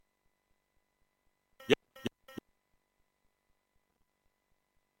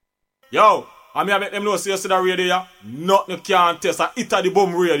Yo, I mean I make them know say you see the radio, nothing you can't test. I hit at the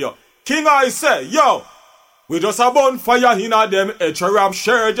boom radio. King I say, yo, we just a bonfire in a them head. Cherub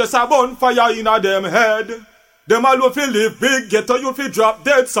share just a bonfire in a them head. Them all will feel live big, get or you feel drop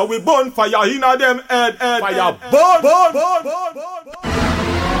dead. So we bonfire in a them head. Fire burn.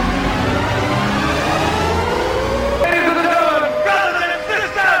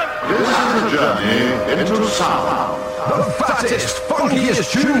 This is a journey into sound. The fattest,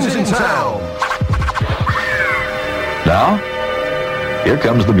 funkiest tunes in town. Now, here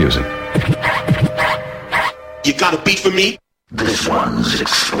comes the music. You got a beat for me? This one's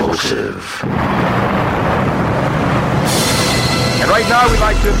explosive. And right now we'd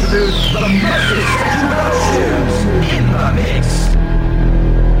like to introduce the massive tunes in the mix.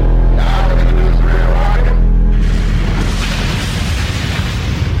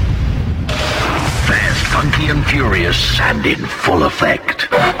 Fast, funky and furious, and in full effect.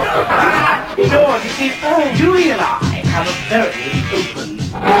 You see, Julie and I have a very open...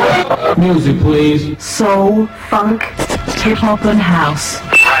 Music, please. Soul, funk, hip-hop and house.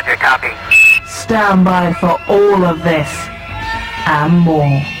 Roger, copy. Stand by for all of this and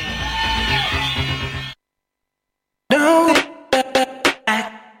more.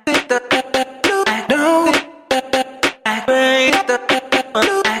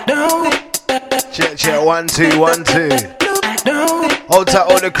 Check, 1 2 1 2. Hold tight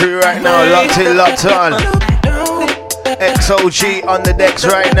all the crew right now, locked in, locked on. X-O.G on the decks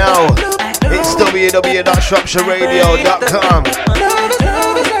right now. It's www.shropshireradio.com.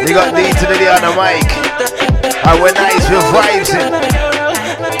 You got D to the D on the mic. And we're nice with vibes in.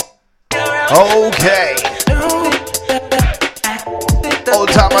 Okay. Hold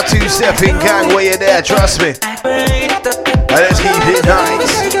tight my two-stepping gang where you're there, trust me. And let's keep it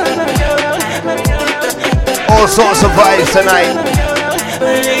nice. All sorts of vibes tonight.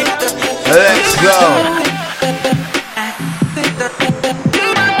 Let's go.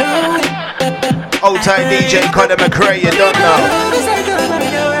 Old time DJ Conor McRae, you don't know.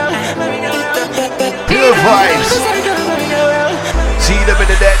 Pure vibes. See them in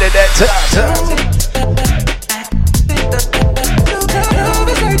the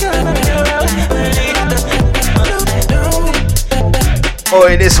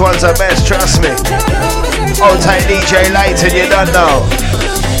Oi, this one's a mess, trust me. Old time DJ Lighton, you don't know.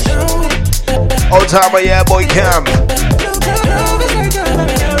 Old time of yeah boy camp.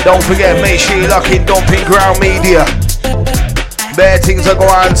 Don't forget, make sure you lock in Dumping Ground Media. Bare things are going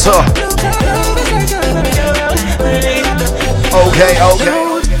on, so. Okay.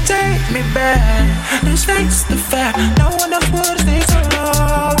 Don't take me back. Let's face the fact. No one knows what things are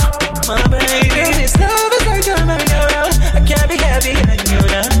wrong. My baby, this love is like a merry-go-round. I can't be happy and you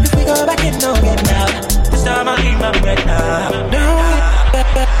now. If we go back and don't get out, this time I'll eat my breath out.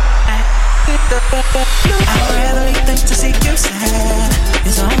 I would rather leave them to see you sad.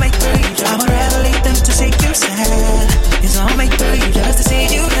 It's all make believe. I would rather leave them to see you sad. It's all make believe just to see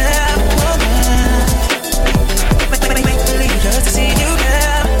you have woman. Make believe just to see you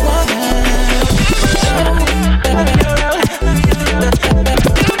have woman.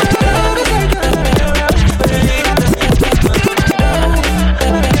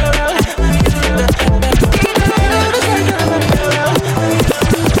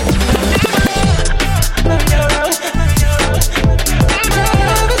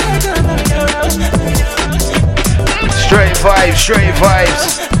 Straight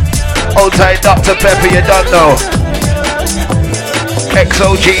vibes. Old tight Dr. Pepper, you don't know.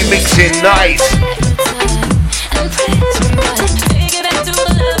 X-O.G mixing nice.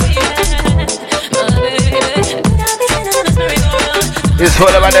 It's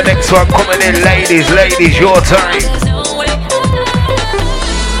for them and the next one coming in, ladies, your time.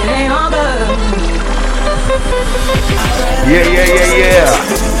 Yeah.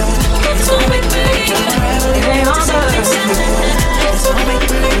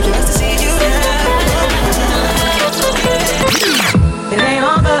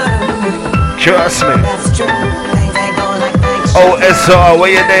 Trust me. OSR, where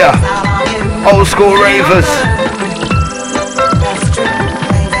you there? Old school ravers.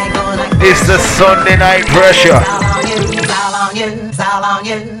 It's the Sunday night pressure.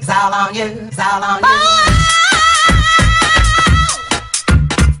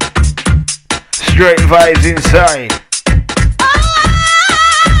 Straight vibes inside.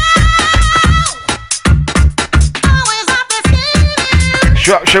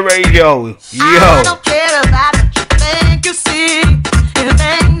 Shropshire Radio, yo. I don't care about what you think you see. The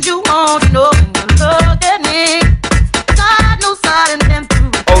things you want to know when you look at me. God knows I didn't been through.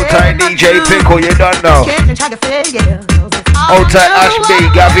 Old time DJ Pickle, you don't know. Can't try to figure. Old tight Ashby,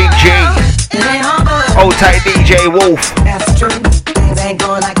 Gavin G. Old tight DJ Wolf. That's true. Things ain't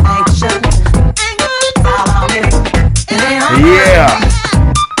going like action. Yeah.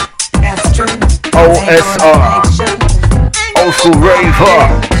 That's true. OSR. Old school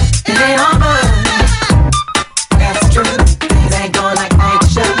raver. That's true. Things ain't going like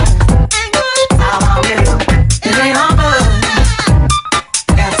action.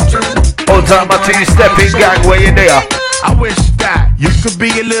 That's true. Old time my two-stepping gang, where you there? I wish that you could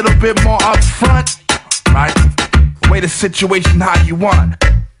be a little bit more upfront, right? Way the situation how you want.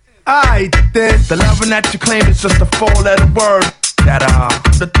 Alright then, the loving that you claim is just a 4-letter word. That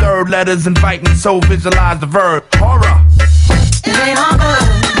the third letter's inviting, so visualize the verb. Horror.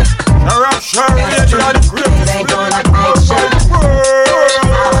 That's true. Things ain't going like action.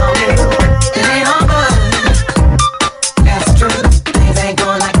 That's true. Things ain't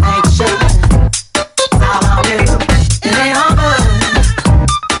going like action.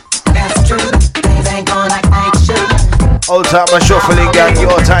 Old time my shuffling gang,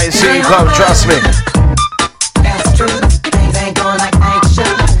 your time soon come, trust me. That's true. Things ain't going like action.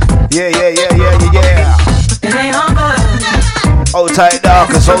 Yeah. Old tight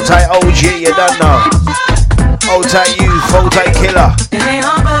Darkest, old tight OG, you don't know. Old tight Youth, old tight Killer.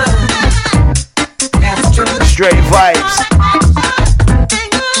 Straight vibes.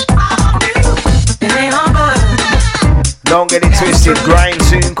 Don't get it twisted, grind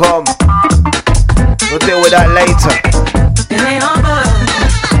soon come. We'll deal with that later.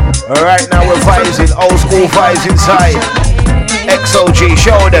 Alright, now we're vibes in, old school vibes inside. X-O.G,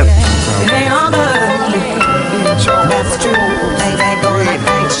 show them. That's true. Things ain't going like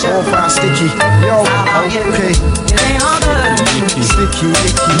action. Sticky, yo, okay. Sticky,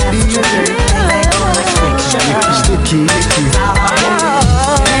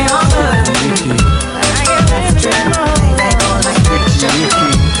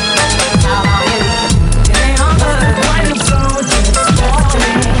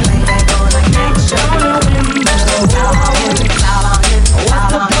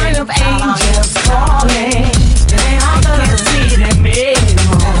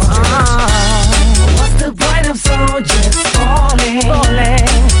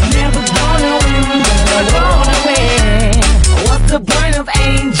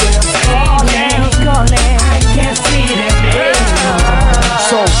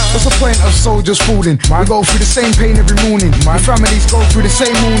 of soldiers falling. We go through the same pain every morning. My families go through the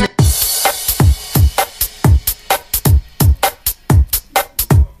same morning.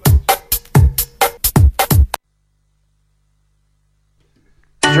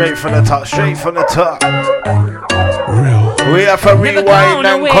 Straight from the top, straight from the top. Real. We have to rewind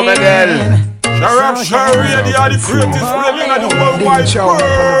and come again. Shari, they are the greatest women in the worldwide world.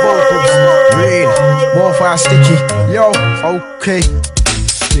 Real. Warfare sticky. Yo, okay.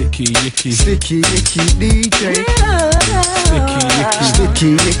 Sticky icky. Sticky icky DJ. Sticky icky. Sticky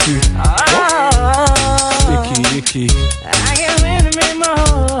icky. Sticky icky. I can't win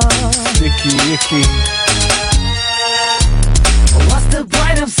anymore. Sticky icky. What's the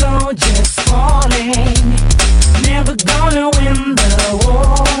point of soldiers falling? Never gonna win the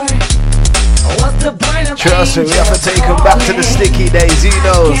war. What's the point of trust me, we have to take them back to the sticky days, who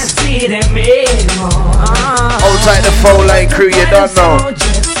knows? Can't see them anymore. Hold tight the phone line crew, you don't know.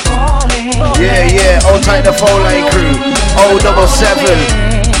 Yeah, hold tight the phone line crew. 077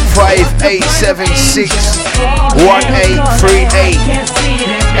 5876 1838.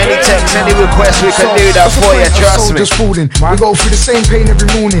 Any text, any request, we can do that for you, trust me. We go through the same pain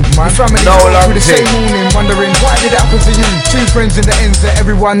every morning. My family go through the same morning, wondering why did it happen to you? Two friends in the ends that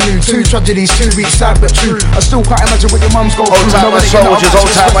everyone knew. Two tragedies, 2 weeks sad but true. I still can't imagine what your mums go through. Old time my soldiers,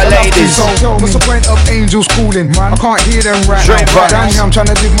 old time my ladies. What's the point of angels calling? I can't hear them right now. Down here I'm trying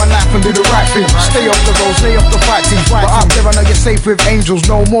to live my life and do the right thing. Stay off the road, stay off the fight team. But up there I know you're safe with angels.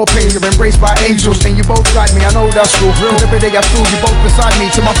 No more pain, you're embraced by angels. And you both guide me, I know that's true. Cause every day I feel you both beside me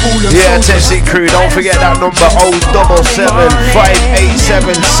to my fool. Yeah, Tessie crew, don't forget that number 077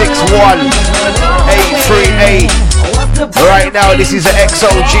 587 61838. Right now, this is the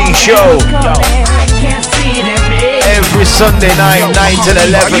X-O.G show. Every Sunday night, 9 to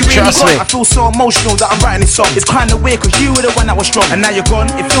 11, trust me. I feel so emotional that I'm writing this song. It's kinda weird cause you were the one that was strong. And now you're gone,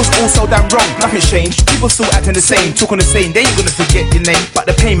 it feels all so damn wrong. Nothing's changed, people still acting the same. Talking the same, they ain't gonna forget your name. But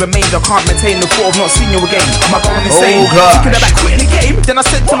the pain remains, I can't maintain the thought of not seeing you again. Am I going insane? Thinking about quitting the game. Then I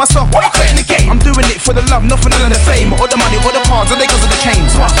said to myself, why quitting the game? I'm doing it for the love, not for none of the fame. Or the money, or the cars, or they cause of the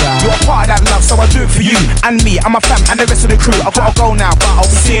chains. You're a part of that love, so I do it for you. And me, and my fam, and the rest of the crew. I've gotta go now, but I'll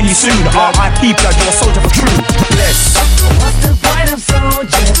be seeing you soon. R.I.P. blood, you're a soldier for true. Bless. What's the point of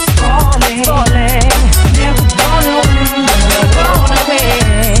soldiers falling? Never gonna win the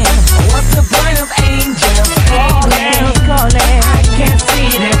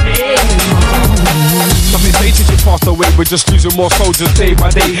building more soldiers day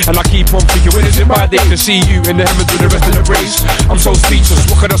by day. And I keep on thinking, when is it my day to see you in the heavens with the rest of the race? I'm so speechless,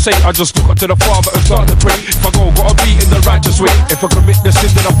 what can I say? I just look up to the Father and start to pray. If I go, gotta be in the righteous way. If I commit the sin,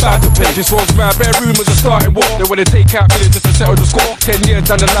 then I'm bound to pay. This was my bare rumors are starting war. They wanna take out millions just to settle the score. 10 years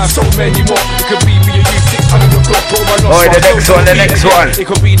down the line, so many more. It could be me and you, 600 the clock. Oh, the next one, the next one. It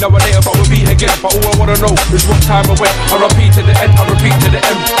could be now or later, but we'll meet again. But all I wanna know is what time I went. I repeat to the end, I repeat to the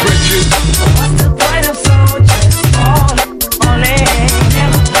end. Bridges. What's the point of soldiers falling?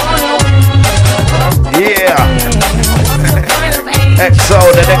 Yeah. X-O,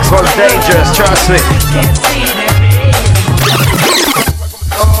 the next one's dangerous, trust me.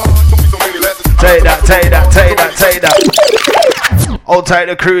 Take that, take that, take that, take that. Hold tight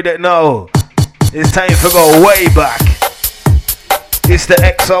the crew that know. It's time to go way back. It's the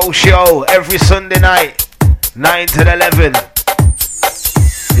X-O show every Sunday night, 9 to 11.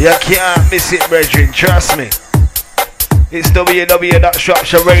 You can't miss it, brethren, trust me. It's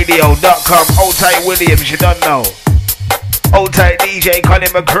www.shropshireradio.com. Hold tight Williams, you don't know. Hold tight DJ Colin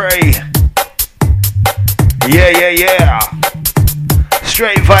McRae. Yeah, yeah, yeah.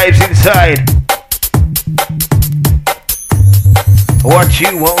 Straight vibes inside. What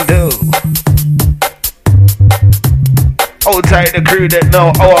you won't do. Hold tight the crew that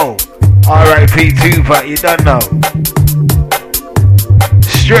know. Oh, R.I.P. Tupac, you don't know.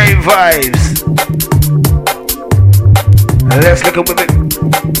 Straight vibes. Let's look up with it.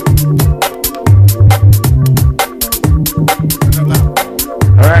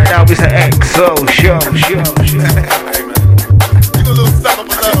 Alright, now it's the X-O show.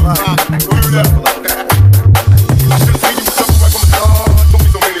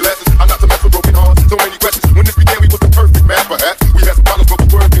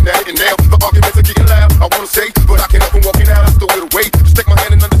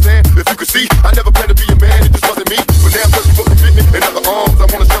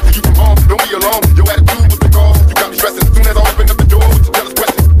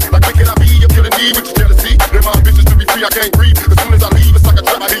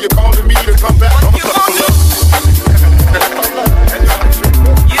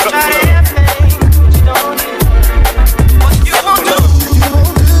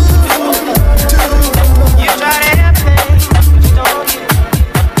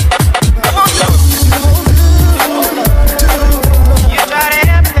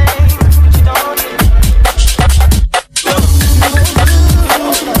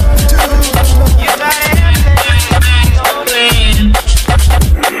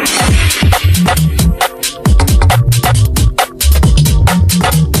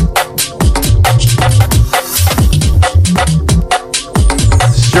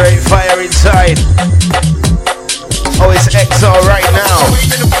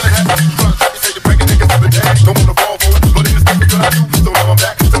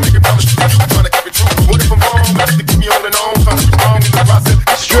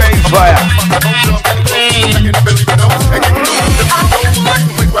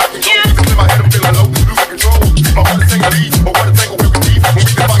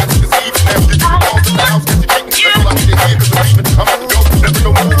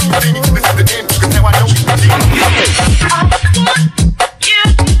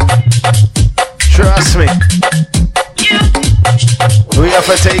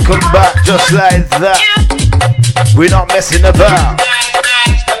 Take them back just like that. We're not messing about.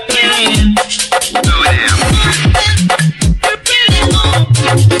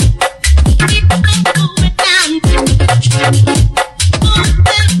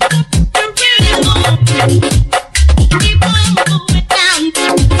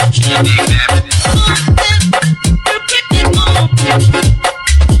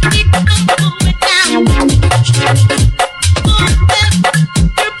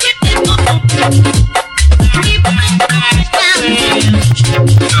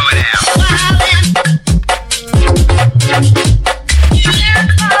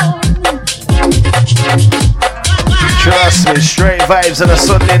 Trust me, straight vibes on a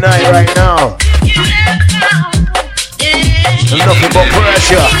Sunday night right now. Nothing but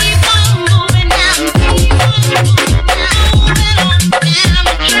pressure.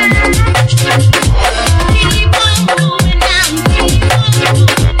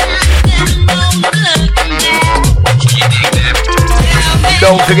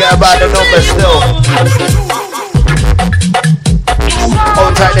 Don't forget about the numbers still.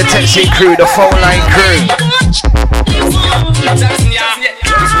 Hold tight the taxi crew, the phone line crew.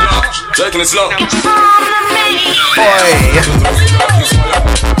 Taking it slow. Boy.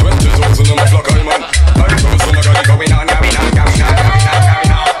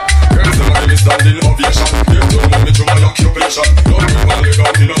 X-O.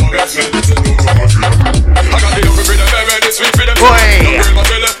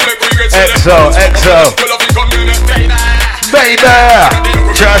 Baby,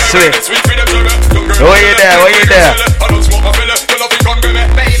 trust me. Where you there?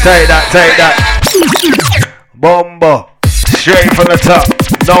 Take that. Bomba. Straight from the top.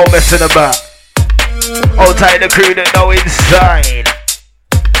 No messing about. Hold tight the crew that know inside.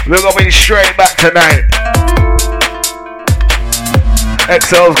 We're going straight back tonight.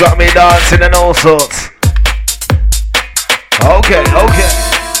 X-O's got me dancing and all sorts. Okay.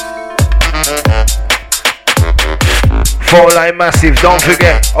 Phone line massive, don't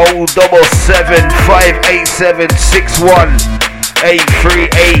forget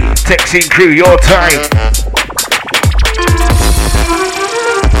 077-587-61838. Texting crew, your time.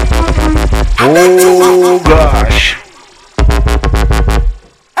 Oh gosh.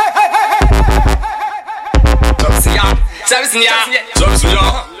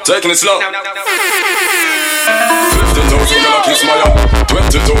 Taking it slow. 15,000 gonna kiss my up.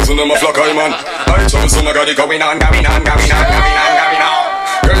 20,000 in my flock, I man. I chose and I got it going on.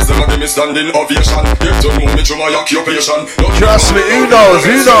 Girls, them give me standing ovation. Give to move me through my occupation. Trust me, who knows?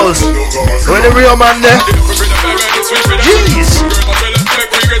 Where the real man there? Jeez.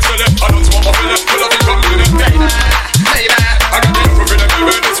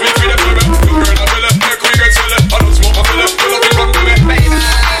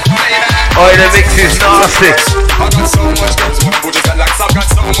 Oh, the mix is nasty.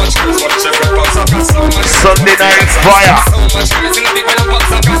 Sunday night fire.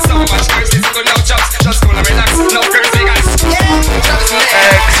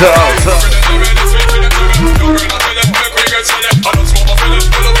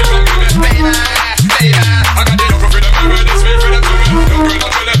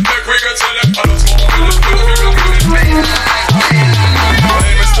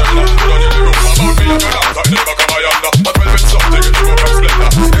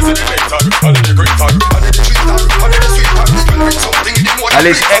 At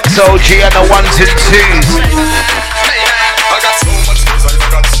least X-O.G and the ones and twos.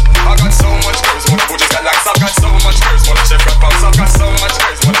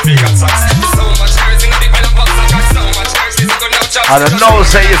 I don't know,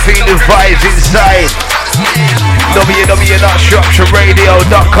 say you feel the vibes inside.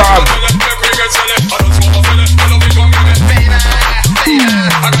 www.structureradio.com.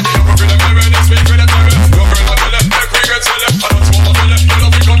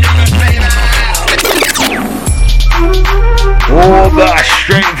 Oh gosh,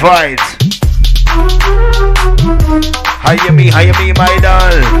 straight vibes. How you mean, my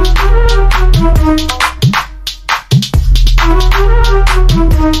doll?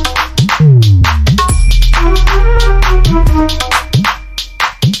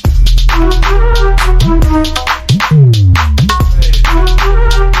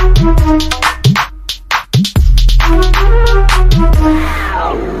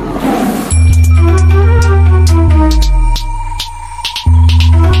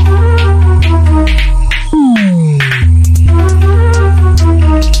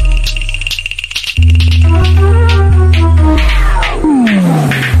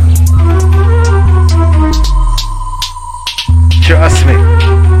 Trust me.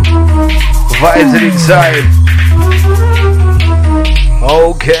 Vibes are inside.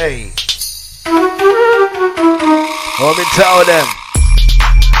 Okay. Let me tell them.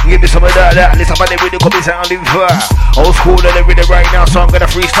 Give me some of that. Listen, man, they really come in sounding far. Old school, they're reading right now, so I'm gonna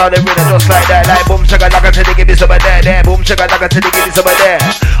freestyle the rhythm just like that. Like boom, chugga, like I said, they give me some of that. There, boom, chugga, like I said, they give me some of that.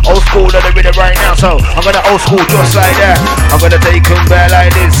 Old school, they're reading right now, so I'm gonna old school just like that. I'm gonna take them back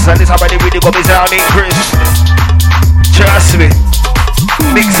like this, and this how they really come in sounding crisp. Trust me.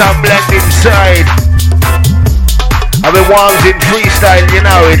 Mix and blend inside. I've been warms in freestyle, you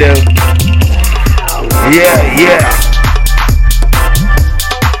know we do. Yeah.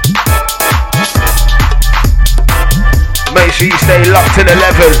 Make sure you stay locked to the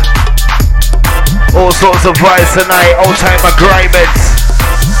level. All sorts of vibes tonight, old time agreements.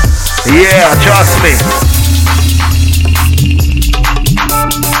 Yeah, trust me.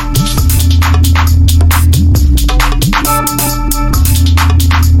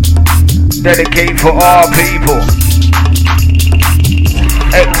 Dedicate for all people.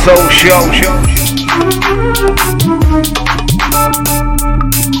 X-O show.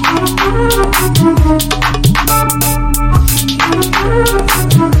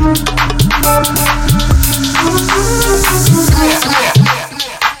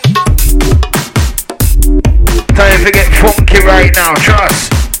 Time to get funky right now,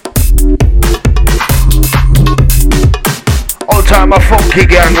 trust. my funky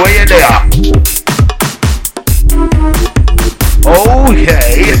gang, where you there?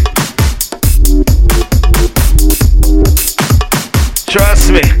 Okay.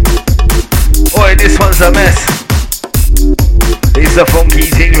 Trust me. Oi, this one's a mess. It's a funky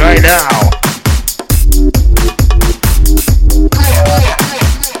thing right now.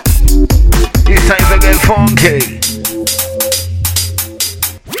 It's time to get funky.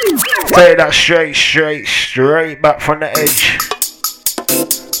 Take that straight back from the edge.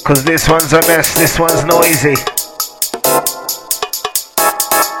 Cause this one's a mess, this one's noisy.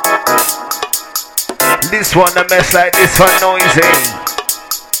 This one a mess like this one noisy.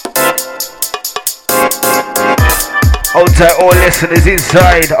 Outside all listeners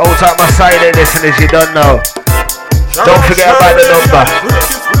inside, outside my side of listeners you don't know. Don't forget about the number.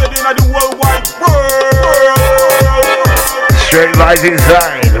 Straight vibes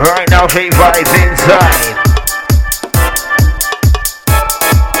inside, right now straight vibes inside.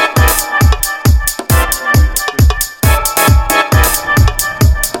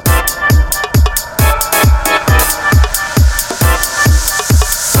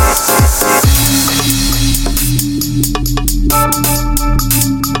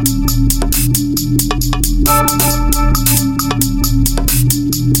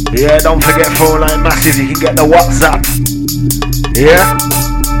 Yeah, don't forget phone line massive, you can get the WhatsApp. Yeah?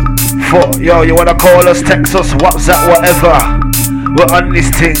 Yo, you wanna call us, text us, WhatsApp, whatever. We're on this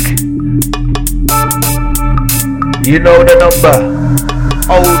thing. You know the number.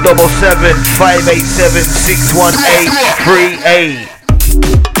 077-587-61838.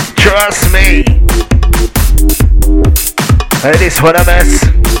 Trust me. Hey, this one a mess.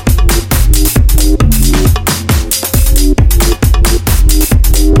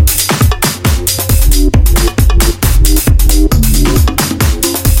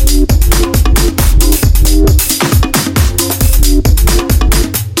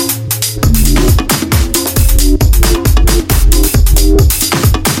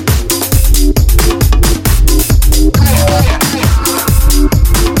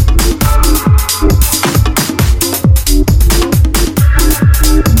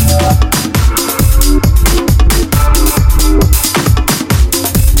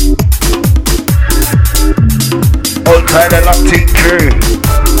 Kind of locked in crew.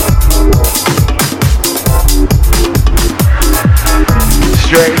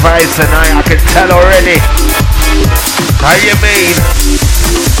 Straight vibes tonight, I can tell already. How you mean?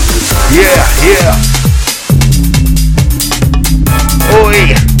 Yeah.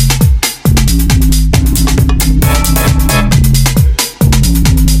 Oi.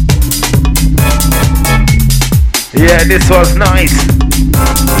 Yeah, this was nice.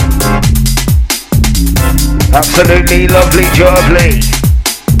 Absolutely lovely, jubbly.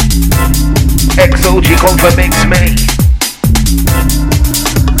 X-O.G come for mix me.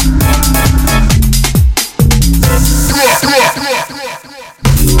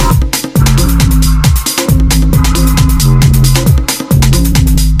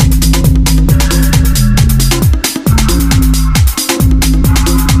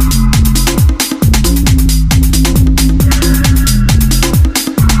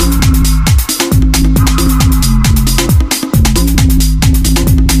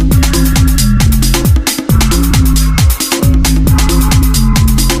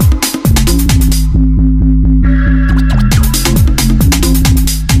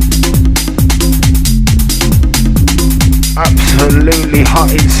 Absolutely hot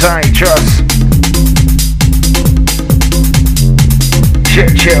inside, trust.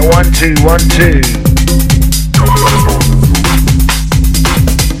 Check, 1 2 1 2.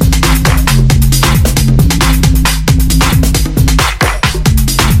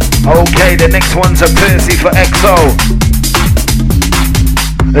 Okay, the next one's a Percy for X-O.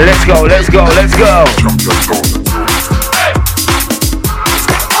 Let's go.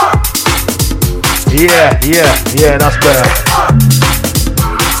 Yeah, that's better.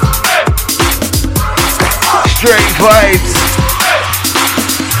 Straight vibes.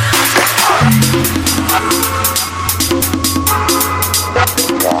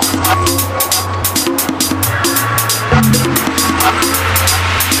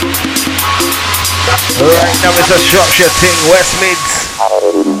 Alright, now it's a Shropshire thing, West Mids.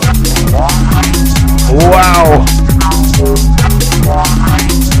 Wow.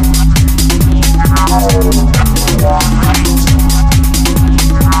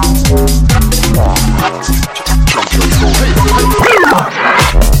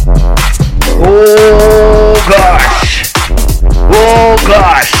 Oh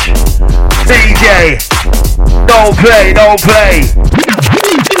gosh. DJ, don't play.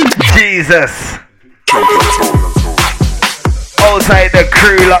 Jesus. Oh, Outside the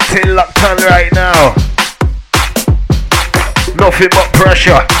crew, locked in, locked on right now. Nothing but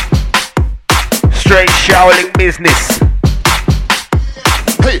pressure. Straight showering business.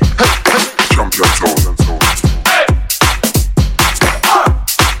 Hey, hey, hey. Champion soul and soul. Hey.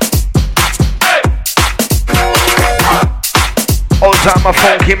 All time a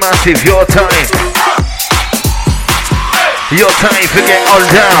funky massive, your time. Your time to get on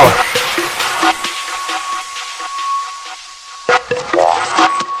down.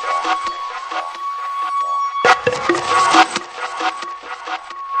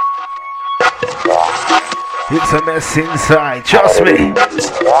 It's a mess inside, trust me.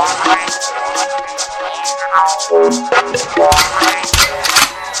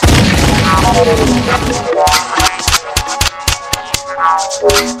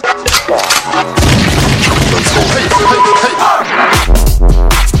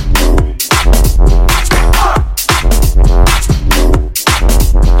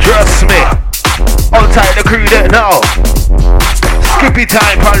 Trust me. All tight the crew that know. Skippy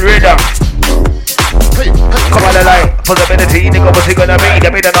time on rhythm. Come on the light, possibility, nigga, what's it gonna be?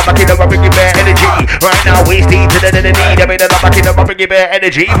 They made a number, kid, I'm bringing bare energy. Right now, wasting to the need. They made a number, kid, I'm bringing bare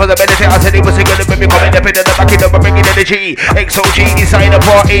energy. Possibility, I said it was gonna be coming up in the number, kid, I'm bringing energy. X-O.G inside the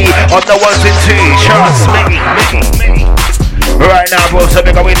party, on the ones and twos. Trust me. Right now, bro, so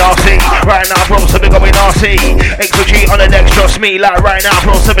we going nasty. Right now, bro, so we going nasty. X-O.G on the next, trust me. Like right now,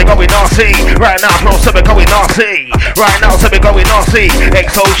 bro, so we going nasty. Right now, bro, so we going nasty. Right now, so we going nasty.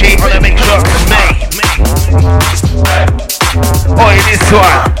 X-O.G on the mix, trust me. Oi, this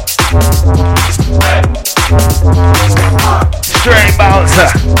one. Straight bouncer.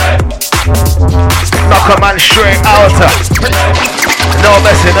 Knock a man straight outer. No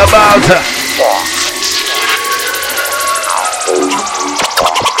messing about her.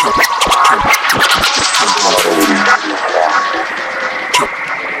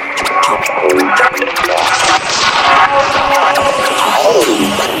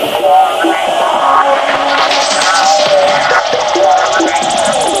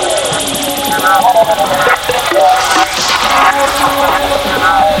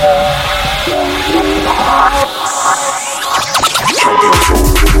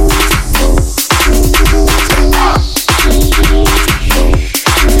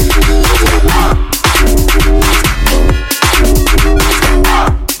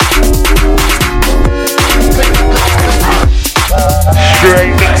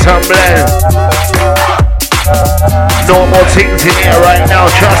 Straight mix and blend. No more things in here right now,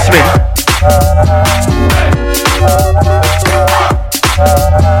 trust me.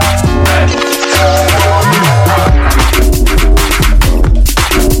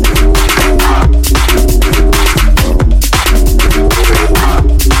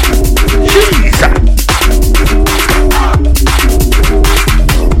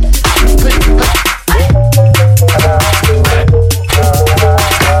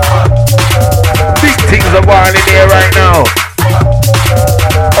 In here right now.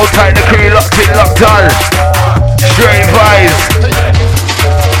 All tight the crew, locked in, locked on. Straight vibes.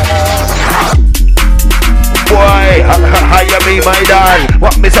 Boy, how you be my dad?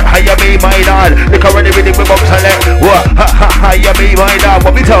 What me say, how you be my dad? Look around the rhythm with bumps and let. What, how you be my dad?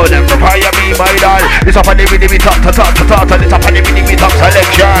 What me tell them, how you be my dad? This up on the rhythm, talk, this up on the rhythm, talk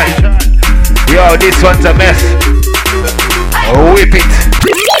selection. Yo, this one's a mess. Whip it.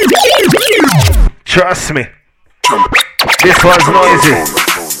 Trust me. This one's noisy.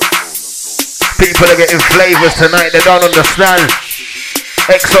 People are getting flavors tonight, they don't understand.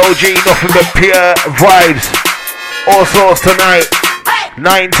 X-O.G, nothing but pure vibes. All sorts tonight.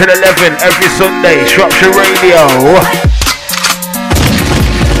 9 to 11 every Sunday. Shropshire Radio.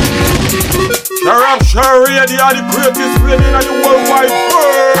 Shropshire Radio are the greatest radio in the worldwide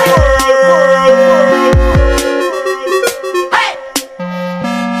world.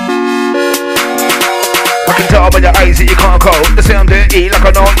 I can tell by your eyes that you can't go. They say I'm dirty like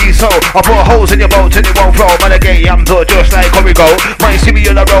I know you so. I put holes in your boat and it won't flow. Man, I get I'm just like how we go. Might see me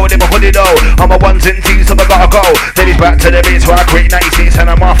on the road in my hoodie though. I'm a ones and twos so I gotta go. Then it's back to the bits where I create 96 and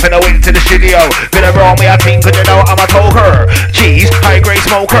I'm off and I went to the studio. Gonna roll me a thing cause you know I'm a toker. Cheese, high grade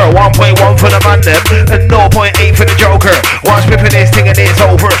smoker. 1.1 for the man them and 0.8 for the joker. Once whipping this thing and it's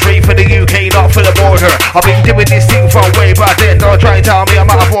over. Straight for the UK, not for the border. I've been doing this thing from way back then. Don't try and tell me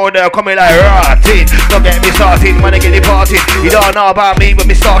I'm out of order. Coming like rotted. Don't get me started, man, I get departed. You don't know about me, but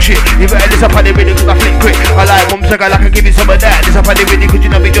me start shit. You better listen up on the video cause I flick quick. I like mum so I like I give you some of that. Listen up on the video cause you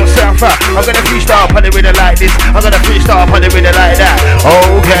know me just sound fat. I'm gonna freestyle up on the video like this. I'm gonna freestyle up on the video like that.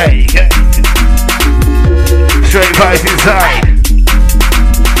 Okay. Straight vibes inside.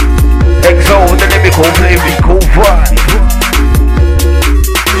 X-O with the lyrical vibe.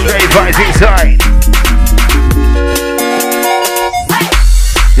 tight.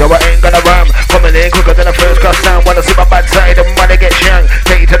 Yo, I ain't gonna ram. Coming in quicker than the first class sound. Wanna see my bad side and wanna get shanked.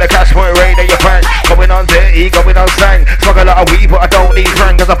 Take it to the cash point, raid on your pants. Going on dirty, going on sang. Smoke a lot of weed, but I don't need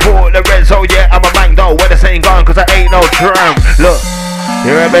frank. Cause I bought the red, so yeah, I'm a man. Don't wear the same gun, cause I ain't no tramp. Look,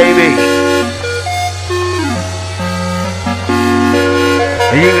 you're a baby.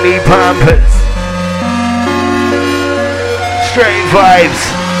 You need Pampers. Straight vibes.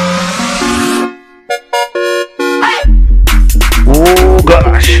 Oh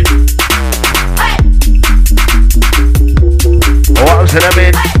gosh. Warms in them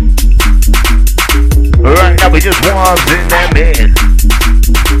in. Right now we just warms in them in.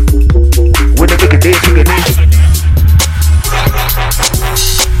 With the bigger days, we can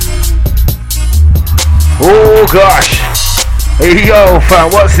oh gosh. Hey yo fam,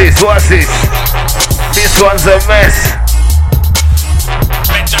 what's this? What's this? This one's a mess.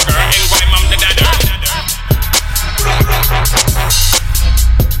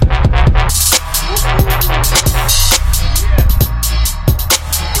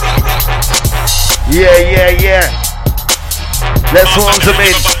 Yeah. Let's warm them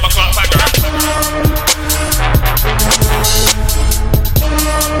in.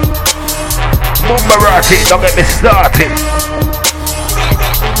 Mumbarati, don't get me started.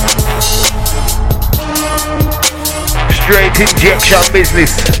 Straight injection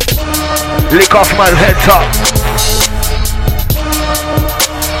business. Lick off my head top.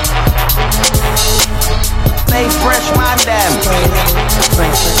 Stay fresh, man, them.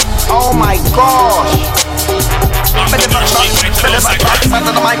 Oh my gosh. Back to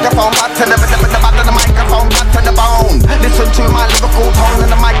the microphone, back to the microphone, back to the bone. Listen to my lyrical tone in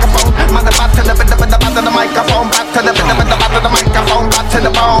the microphone. Back to the microphone, back to the microphone, back to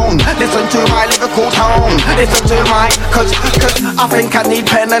the bone. Listen to my lyrical tone. Listen to my, cause I think I need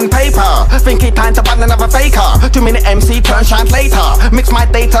pen and paper. Think it's time to ban another faker. 2 minute MC turn translator. Mix my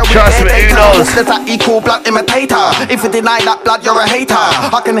data with their data. Does that equal blood imitator? If you deny that blood, you're a hater.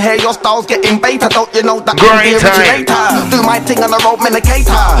 I can hear your styles getting beta. Don't you know that I'm the originator? Do my thing on the road,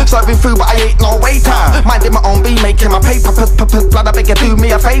 medicator. Serving food, but I ain't no waiter. Minding my own beat, making my paper. Blood, I beg you, do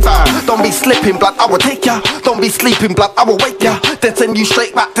me a favor. Don't be slipping, blood, I will take ya. Don't be sleeping, blood, I will wake ya. Then send you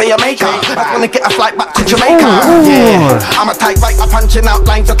straight back to your maker. I wanna get a flight back to Jamaica. Yeah, I'm a typewriter, punching out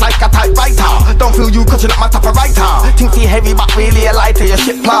lines just like a typewriter. Don't feel you cause you're not my type of writer. Think you heavy, but really a lighter. Your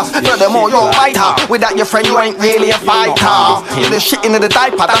shit plus, furthermore, you're a fighter. Without your friend, you ain't really a fighter. You're the shit into the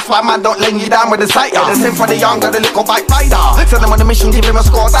diaper. That's why man don't lay you down with the sighter. The same for the young, got a little bike rider. Send him on a mission, give him a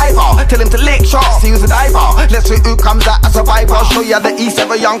score diver. Tell him to lick shots, use a diver. Let's see who comes out a survivor. Show you the East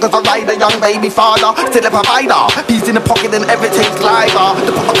ever young cause I ride a young baby father. Still a provider. Peace in the pocket and everything's liver.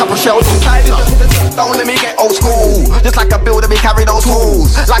 To put a couple shells inside it. Don't let me get old school. Just like a builder, we carry those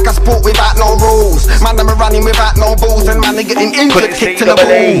tools. Like a sport without no rules. Man, I'm running without no balls. And man, they getting injured, kicked in the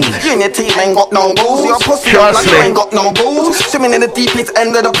balls. You and your team ain't got no balls. You're a pussy, like you ain't got no balls. Swimming in the deepest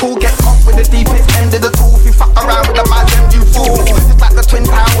end of the pool. Get off with the deepest end of the tool. If you fuck around with the man, then you fool. It's like the Twin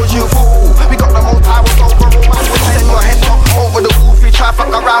Towers, you fool. We got the most towers over all. Man, we'll send your head up over the roof. You try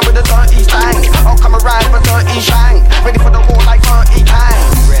fuck around with the dirty stank. I'll come around with a dirty shank. Ready for the war like 30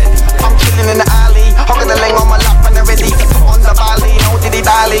 times. I'm chilling in the alley, hogging the lane on my lap and they're ready to put on the valley. No diddy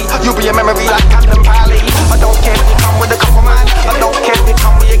dally, you'll be a memory like Camden Valley. I don't care if you come with a couple man, I don't care if you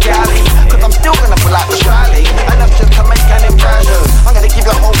come with your galley. Cause I'm still gonna pull out the Australia. And that's just to make an impression. I'm gonna give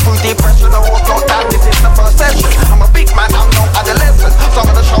you a whole food depression. I won't slow down, this is the first session. I'm a big man, I'm no adolescent. So I'm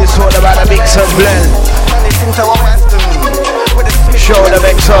gonna show this one about a mix and blend. Turn this into a western. Show them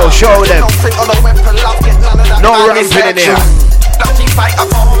X-O, show them. No running pin in here. Fight a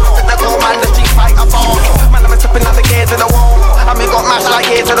ball, the go man, the G fight a ball. Man, I'm stepping out the gears to the wall. I mean, got mashed like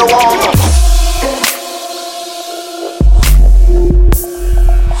gears to the wall.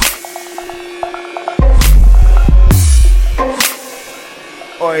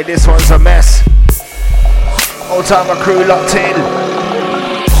 Oi, this one's a mess. Whole time my crew locked in.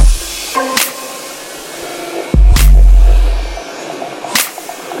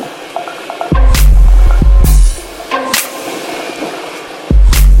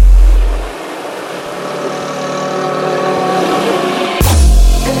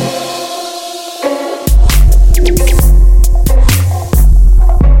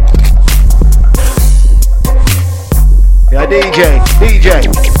 DJ.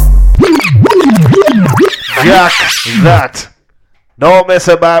 Jack that. Don't mess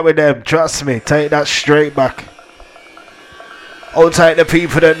about with them. Trust me. Take that straight back. Hold tight the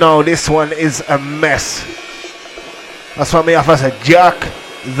people that know this one is a mess. That's why me have to say Jack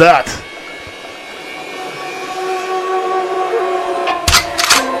that.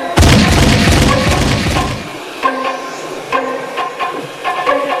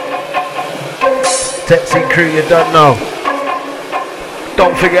 Sexy crew, you don't know.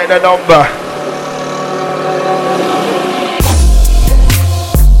 Don't forget the number.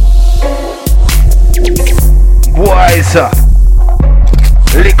 Wiser.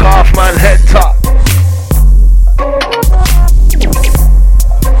 Lick off man, head top.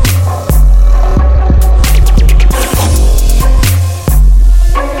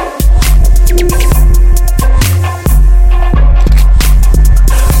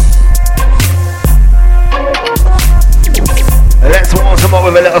 Let's warm some up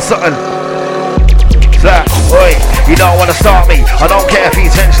with a little something. Slap, oi, you don't wanna start me. I don't care if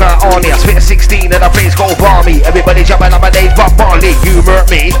he's hench like Arnie. I spit a 16 and I place go balmy. Everybody jumping on my days, but Barley, you murk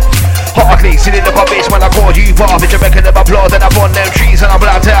me. Hardly sitting up a bitch when I called you garbage. You reckon them applause and I on them trees and I'm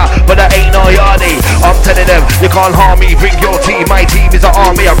blacked out, but that ain't no yardie. I'm telling them, you can't harm me. Bring your team, my team is an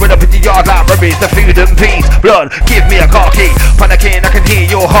army. I run up in the yard like rubbish, the food and peace. Blood, give me a car key. Panicking, I can hear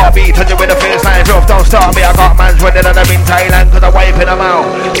your heartbeat. Tell you when the first line's rough, don't start me. I got mans running and I'm in Thailand cause I'm wiping them out.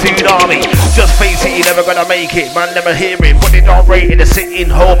 Tsunami, just face it, you never gonna make it. Man, never hearing, but they don't rate it. They're sitting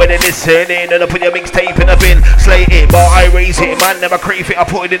home and they're listening. And I put your mixtape in a bin, slate it, but I raise it. Man, never crave it, I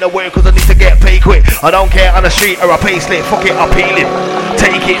put it in the work cause I need to get paid quick. I don't care on the street or a pay slip, fuck it, I'm peeling.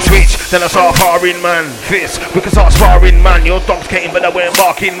 Take it, switch, then I start firing, man. Fist, we can start sparring, man. Your dog's came, but I weren't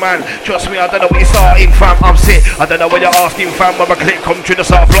barking, man. Trust me, I don't know what you're starting, fam. I'm sick, I don't know what you're asking, fam. When my click come through, the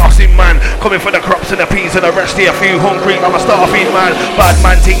start blasting, man. Coming for the crops and the peas and the rest of you. Few hungry, I'm a starving, man. Bad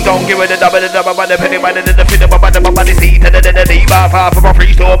man ting, don't give it the double, man. The penny man, the fin of my body seat, and the leave off half of my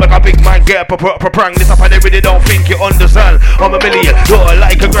free store. Make a big man get up a prang. This up and they really don't think you understand. I'm a million, you're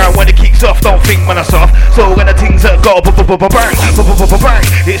like a ground when it kicks off, don't think man I soft. So when the things that go bang, bang,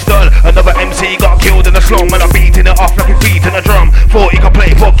 it's done. Another MC got killed in a slum and I'm beating it off like a beat in a drum. Thought he could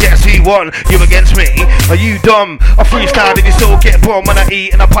play, but guess he won. You against me? Are you dumb? I freestyle and you still get bum when I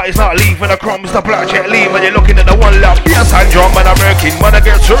eat and the pie's not leaving the crumbs. The black check leave when you're looking at the one lap. Yes, I'm drum and I'm working. When I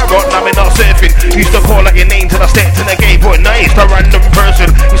get served out, now I'm not surfing. Used to call out your name till I stepped in the game, but now it's a random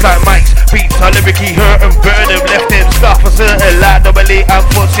person. It's like Mike's beats are lyrically hurt and burn him. Left him stuff for certain lad, double and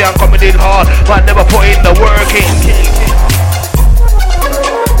footsie, I'm coming in hard. Man never put in the work in.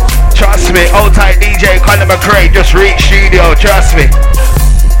 Trust me, old tight DJ Conor McRae just reached studio, trust me.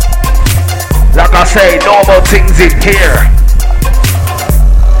 Like I say, normal things in here.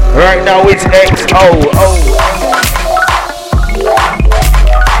 Right now it's X-O.G.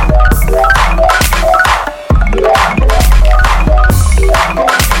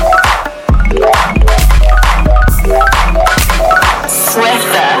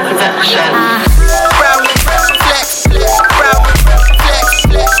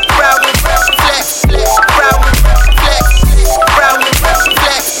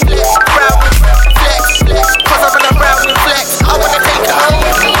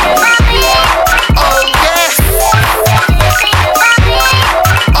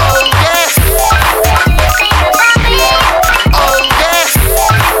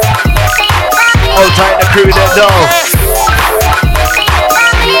 Crew that know.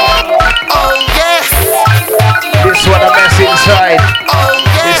 This one a mess inside.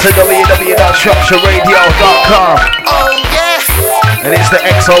 It's the www.structureradio.com. And it's the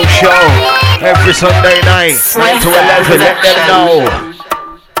X-O show every Sunday night, 9 to 11. Let them know.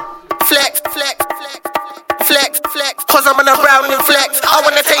 Flex, flex, flex, flex, flex. Cause I'm on a Browning flex. I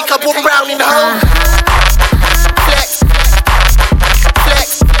wanna take a boom Browning home.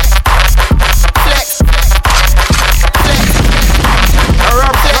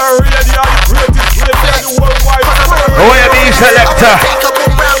 Oh, yeah, me selector.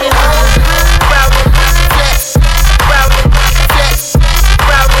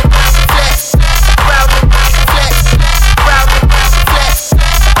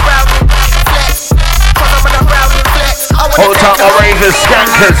 Hold up, my ravers,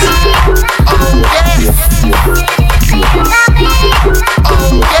 skankers.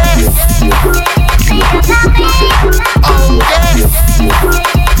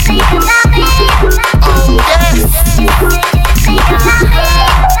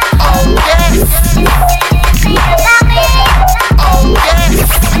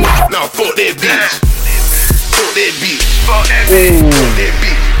 Now fuck that bitch. Fuck that bitch. Fuck that bitch. Fuck that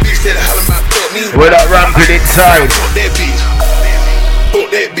bitch. Bitch said how am I fuck me? We're not ramping inside. Fuck that bitch. Fuck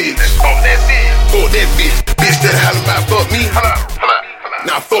that bitch. Fuck that bitch. Fuck that bitch. Bitch said how am I fuck me?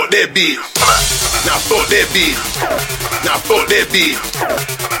 Now fuck that bitch. Now fuck that bitch. Now fuck that bitch.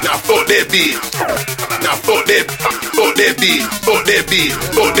 Now fuck that bitch. Now fuck that. Fuck that bitch. Fuck that bitch.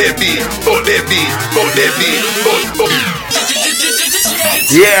 Fuck that bitch. Fuck that bitch. Fuck that bitch. Fuck.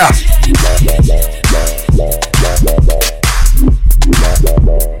 Yeah.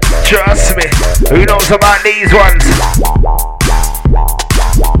 Trust me. Who knows about these ones?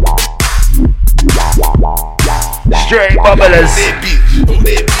 Straight bubblers.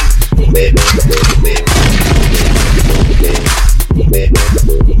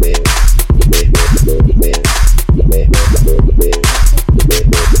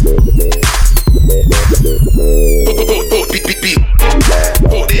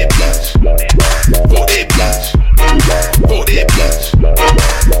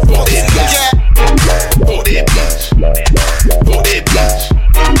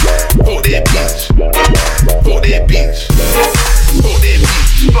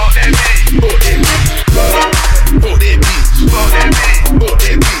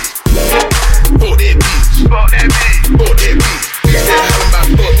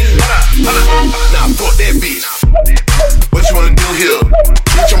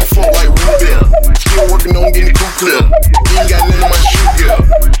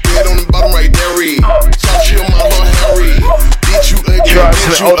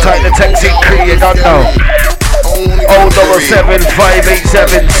 Hold tight the taxi crew, you don't know. 077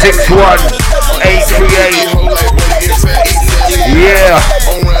 587 61838. Yeah.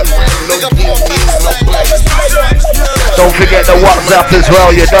 Don't forget the WhatsApp as well,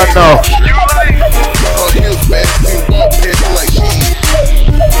 you don't know.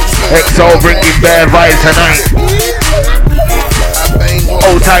 X-O bringing bad vibes tonight.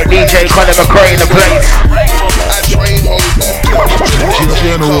 Hold tight DJ Conor McCray in the place.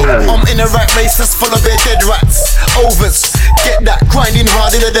 I'm in a rat race that's full of their dead rats. Overs, get that grinding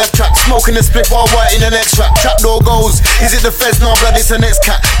hard in a death trap. Smoking a split while writing an X-rap. Trap door goes, is it the feds? No blood, it's an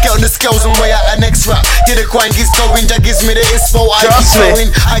X-cat. Get on the scales and weigh out an X-rap. Yeah, the grind is going, that gives me the inspo. I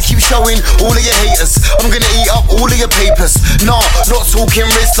keep showing all of your haters. I'm gonna eat up all of your papers. Nah, not talking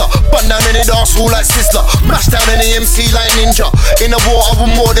wristler. Bun down in the dance hall like sister. Mash down in the MC like ninja. In the war I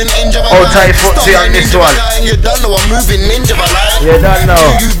will more than injure. Oh, tight footsie on this one. You don't know I'm moving ninja, my life. You don't know.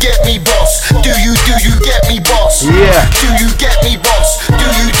 Do you get me, boss? Do you get me, boss? Yeah. Do you get me, boss? Do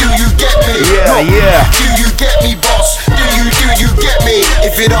you get me? Yeah, yeah. Do you get me, boss? Do you get me?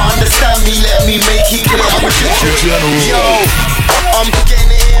 If you don't understand me, let me make it clear. I'm a yo, I'm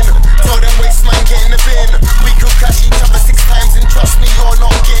getting in. Tell them waste man get in the bin. We could crash each other 6 times and trust me, you're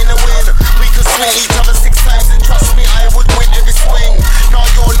not getting a win. We could swing each other 6 times and trust me, I would win every swing. No,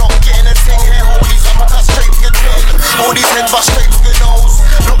 you're not getting a thing here. All these uppercuts straight to your chin. All these headbutts straight to your nose.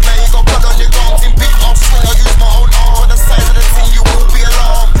 Look now you got blood on your gums. In big arm swing, I use my own arm. On the size of the thing, you will be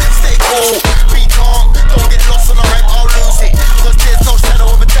alarmed. Stay cool, be calm. Don't get lost on the ramp, I'll lose it. Cause there's no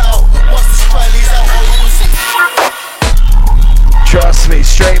shadow of a doubt. Once the Spriley's out, I'll lose it. Trust me,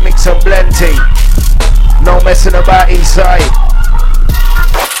 straight mix and blending. No messing about inside.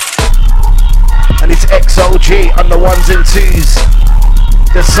 And it's X-O.G on the 1s and 2s.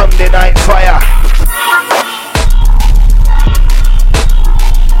 The Sunday Night Fire.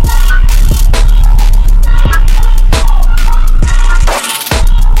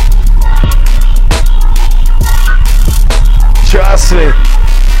 Trust me.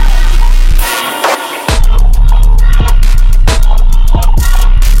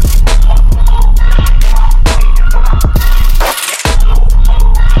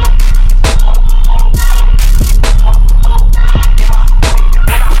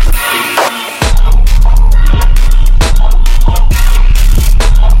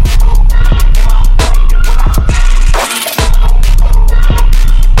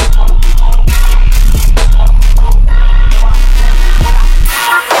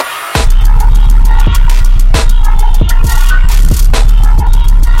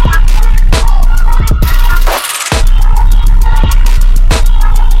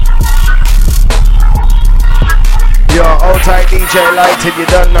 DJ Lighted, you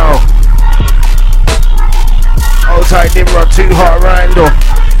don't know. Old tight Nimrod, Too Hot Randall.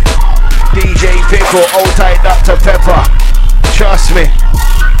 DJ Pickle, old tight Dr. Pepper. Trust me.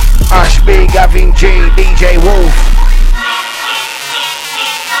 Ash B, Gavin G, DJ Wolf.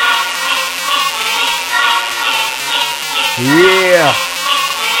 Yeah.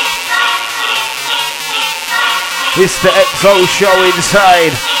 It's the X-O show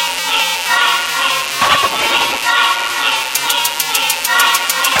inside.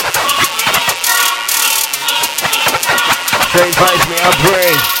 Straight vibes me, I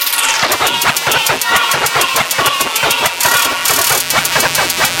bring.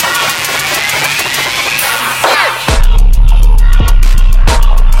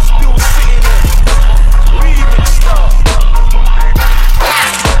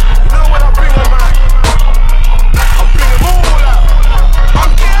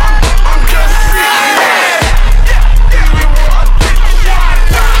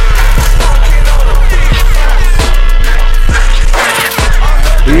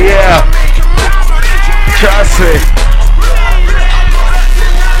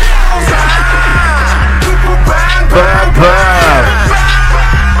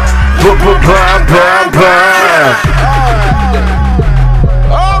 Okay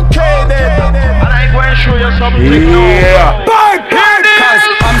then. And I ain't going to show you something. Yeah. Cause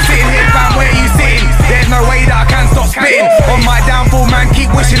I'm sitting here, fam, where you sitting? There's no way that I can stop spitting. On my downfall, man, keep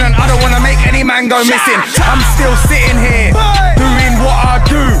wishing, and I don't wanna make any man go missing. I'm still sitting here, doing what I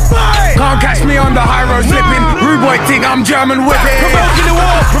do. Can't catch me on the high road slipping. Rude boy ting, I'm German whipping.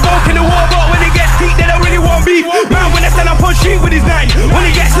 Provoking the war, but when it gets deep, they don't really want beef. Man, when they stand up on street with his nine, when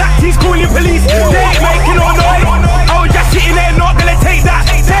he gets slapped, he's calling police. They ain't making no noise. I was just sitting there, not gonna take that.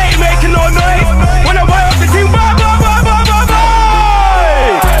 They ain't making no noise. When I buy up the team, bye.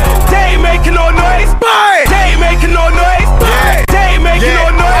 They ain't making no noise. They ain't making no noise. They ain't making no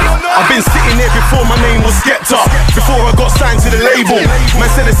noise. I've been sitting there before my name was Skepta. Before I got signed to the label.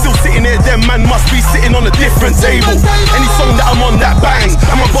 Man said they're still sitting there, them man must be sitting on a different table. Any song that I'm on that bangs,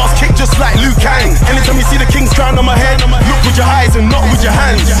 and my bars kick just like Liu Kang. Anytime you see the King's crown on my head, look with your eyes and not with your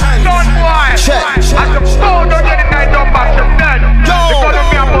hands. Don't boy. Check. I can stone on any night, don't back your dead.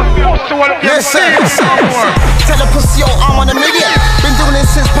 Listen. Tell the pussy, yo, I'm on a million. Been doing this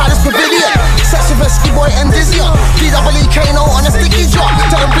since Palace Pavilion. Sex with Ski Boy and Dizzy. DWE Kano on a sticky drop.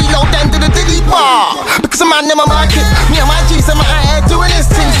 Tell them reload, then do the diddy bar. Because a man in my market, me and my G's and my head doing this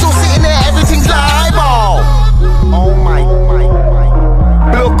thing. Still sitting there, everything's live. Oh my.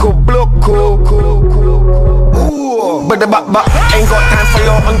 Blocko. Ooh. But ain't got time for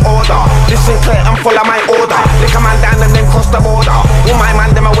your own order. Listen clear and follow my order. Lick a man down and then cross the border. All my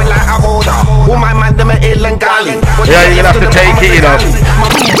man them a win like a border. All my man them a ill and galley. Yeah, you're gonna have to take it, you know.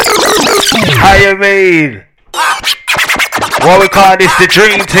 How you mean? What we call this the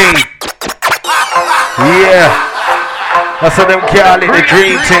dream team? Yeah. That's what them call it, the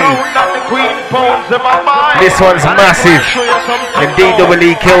dream team. This one's massive. And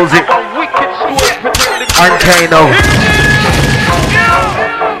DWE kills it. And Kano.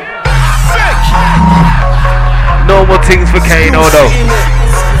 No more things for Kano though.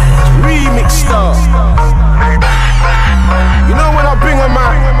 Remix stuff. You know when I bring them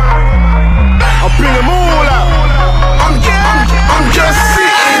out, I bring them all out. I'm just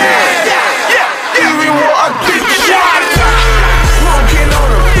sitting there, doing what I do. Smoking on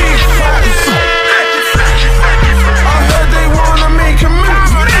a big fat suit. I heard they wanna make a move.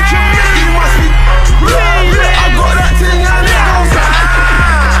 You must be I got that thing and it goes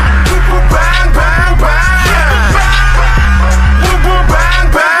bang, bang, bang. Bang,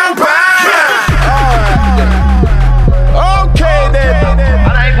 bang, bang. Okay then.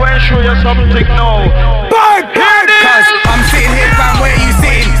 And I ain't going to show you something now. Cause I'm sitting here, fam, where you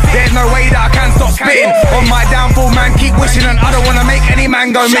sitting? There's no way that I can stop spitting. On my downfall, man, keep wishing, and I don't wanna make any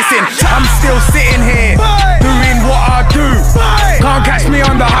man go missing. I'm still sitting here, doing what I do. Can't catch me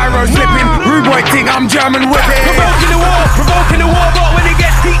on the high road slipping. Rude boy ting, I'm German whipping. Provoking the war, but when it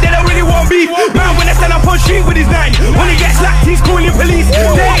gets deep, they don't really want beef. Man, when they stand up on street with his nine, when he gets slapped, he's calling police. They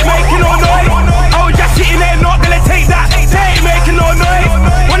ain't making no noise. I was just sitting there, not gonna take that. They ain't making no noise.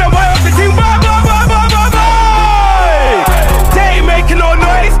 When I buy up the team, bye. They ain't making no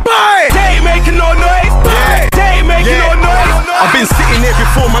noise. They ain't making no noise. They ain't making no noise. I've been sitting there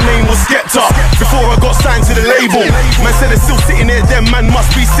before my name was Skepta. Before I got signed to the label. Man said they're still sitting there, them man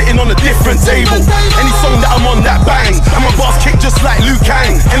must be sitting on a different table. Any song that I'm on that bangs, and my bars kick just like Liu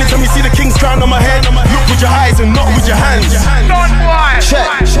Kang. Anytime you see the King's crown on my head, look with your eyes and not with your hands. Don't boy. Check.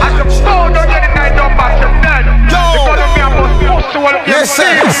 I can stone on any night, don't back your dead.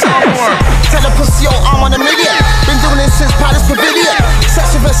 Listen. Tell the pussy, yo, I'm on a million. Been doing this since Palace Pavilion.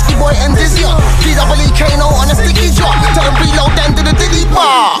 Sex with Ski Boy and Dizzy. DWE Kano on a sticky drop. Tell them reload, then do the diddy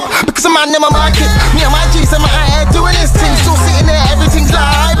bar. Because a man in my market, me and my G's and my head doing this thing. Still sitting there, everything's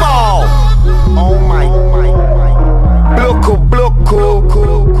live. Oh my. Blocko.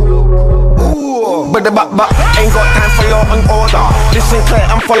 Ooh. But ain't got time for your own order. Listen clear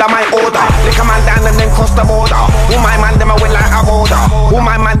and follow my order. Lick a man down and then cross the border. All my man them a win like a border. All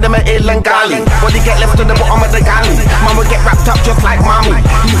my man them a ill and galley. Body get left to the bottom of the galley. Man will get wrapped up just like mommy.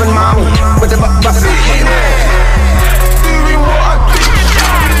 Even mommy. But sitting there, doing what I do.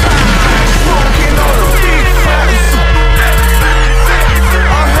 Smoking on a big fat suit.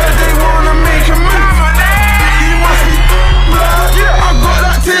 I heard they wanna make a move. You must be I got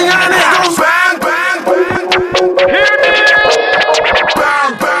that thing and it goes bang, bang, bang. Hear this?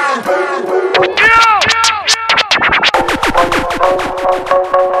 Bang, bang, bang.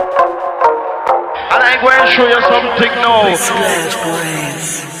 And I ain't going to show you something now.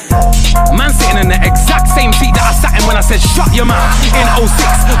 Man man sitting in the exact same seat that I sat in when I said shut your mouth. In 06,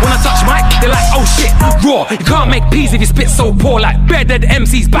 when I touch mic, they're like, oh shit, raw. You can't make peas if you spit so poor. Like bare dead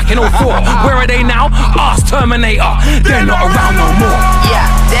MCs back in 04. Where are they now? Ask Terminator. They're not around no more. Yeah,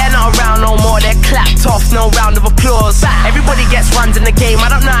 they're not around no more. They're clapped off, no round of applause. Everybody gets runs in the game. I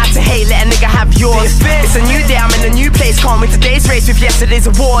don't know how to hate, let a nigga have yours. It's a new day, I'm in a new place. Can't win today's race with yesterday's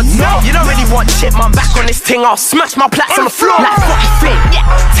awards. No, you don't really want shit, man. Back on this thing, I'll smash my plaques on the floor. Like fuck the thing, yeah.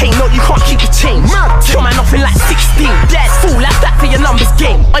 Take note, you can't keep the change. Kill man off in like 16. Dead fool, like that for your numbers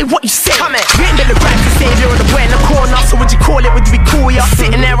game. Oi, what you say? Come in. Written in the grand to savior of the way in the corner. So would you call it? Would we call ya?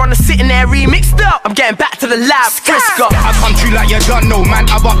 Sitting there on the sitting there remixed up. I'm getting back to the lab, Frisco. I come true like you don't know, man.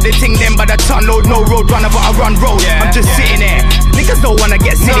 I've up the thing then by the ton load. No road runner, but I run road. I'm just sitting there. Niggas don't wanna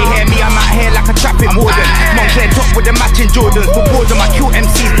get silly here. Me, I'm out here like a trapping warden. Montclair top with the matching Jordans. For boards on my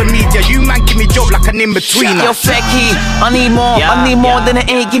QMCs for media. You man give me joke like an in-betweener. Yo, Fecky, I need more. I need more than an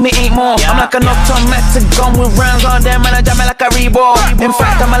 8, give me 8 more. I'm like an automatic gun with rounds on them, and I jam it like a Reebok. In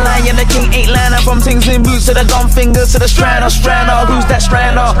fact, I'm a lion, the king 8 liner. From things in boots to the gun fingers to the strander. Who's that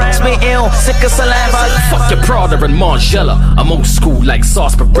strander? Spit ill, sick of saliva. Fuck your Prada and Margiela. I'm old school like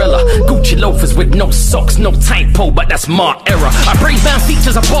sarsaparilla. Gucci loafers with no socks, no tank pole, but that's my era. I break down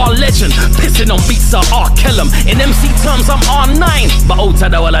features a bar legend. Pissing on beats are R. Kellum. In MC terms, I'm R9, but out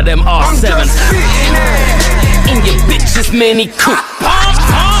of all of them R7. In your bitch's mini coupe.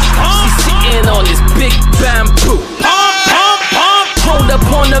 She's sitting on this big bamboo. Hold up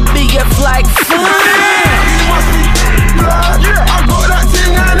on the BF like fun. Yeah, I got that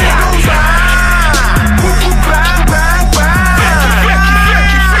thing and it goes bang, bang, bang.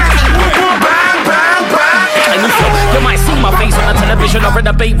 You might see my face on the television or in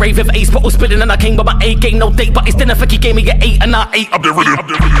a bait rave. If Ace bottle spitting and I came, but my A game no date. But it's dinner Fecky gave me an 8 and I 8 up the rhythm.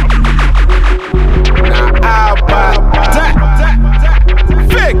 Now I'll buy that.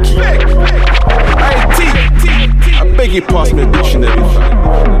 Fecky. Hey T, I beg you pass me a dictionary.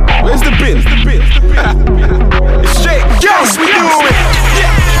 Where's the bin? It's straight. Yes, we do it.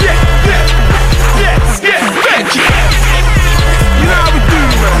 Yes, Fecky. You know how we do,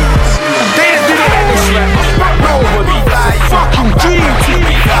 man. They didn't do that this rap. Nobody. Fucking GT.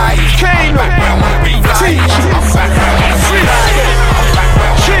 Kano. Teach.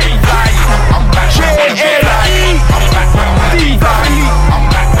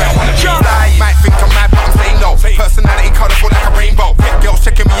 Might think I'm mad, but I'm saying no. Personality colourful like a rainbow. Girls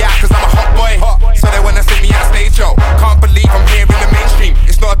checking me out cause I'm a hot boy. So they wanna see me on stage show. Can't believe I'm here in the mainstream.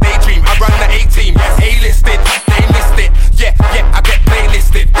 It's not a daydream, I run the A-team. A-listed, they listed. Yeah, I get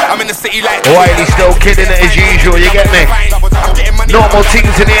playlisted. I'm in the city like Wiley still kidding it as usual, you get me? Normal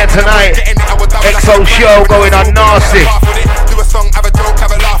teams in here tonight. X-O show going on nasty. Do a song, have a joke,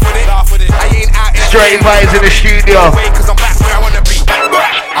 have a laugh with it. I ain't out in straight vibes in the studio. Cause I'm back where I wanna be.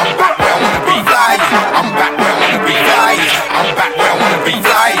 I'm back where I wanna be. I'm back where I wanna be. I'm back where I wanna be. I'm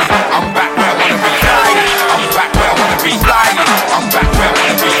back where I wanna be. I'm back where I wanna be. I'm back where I wanna be. I'm back where I wanna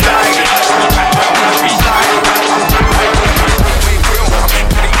be. I'm back where I wanna be. I'm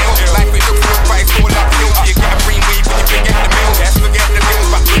mentally ill. Life it looks good, but it's all uphill. You get a green wave when you forget the meal. Yes, forget the bills,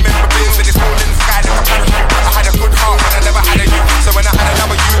 but remember bills and it's all in the sky like a parachute. I had a good heart when I never had a you. So when I had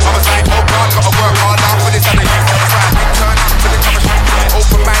another you, I was like, oh God, gotta work hard now for this other you. That's why I didn't turn up to the cover shoot.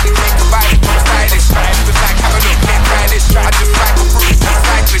 Open minded, take a bite from a stylist. He was like, have a look, can't try this. I just cycle through the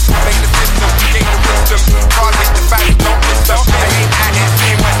cyclist. Make the system, gain the wisdom. Can't hit the facts, don't miss them. I ain't at it,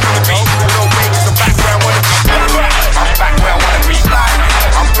 same where it's gonna be. No way, cause I'm back where I wanna be. I'm back where I wanna be.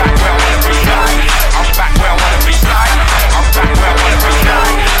 I'm back where I wanna be. I'm back where I wanna be. I'm back where I wanna be.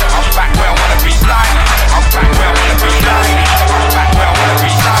 I'm back where I wanna be. I'm back where I wanna be. I'm back where I wanna be. I'm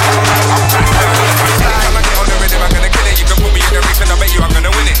back where I wanna be. Anytime I get on the rhythm, I'm gonna kill it. You can put me in the race and I bet you I'm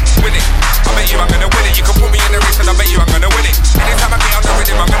gonna win it. I bet you I'm gonna win it. You can put me in the race and I bet you I'm gonna win it. Anytime I get on the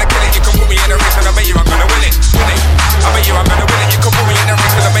rhythm, I'm gonna kill it. You can put me in the race and I bet you I'm gonna win it. I bet you I'm gonna win it. You can put me in the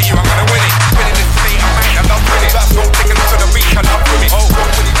race and I bet you I'm gonna win it. Winning this state, I might, I love winning. So taking us to the beach, I love women. So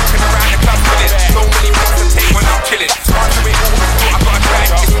many looking around the club with it. So many moves to take when I'm chilling. Start to it all, so I gotta try.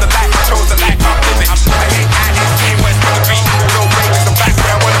 It's the life, I chose the life I'm living. I ain't at it, same where it's gonna be. No way, cause I'm back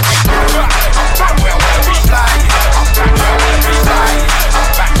where I wanna be. I'm back where I wanna be. I'm back where I wanna be. I'm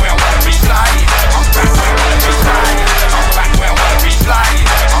back where I wanna be. I'm back where I wanna be. I'm back where I wanna be.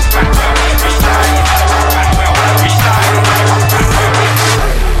 I'm back where I wanna be. I'm back where I wanna be. I'm back where I wanna be.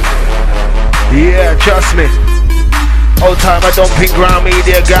 Yeah, trust me. Old time I don't pick ground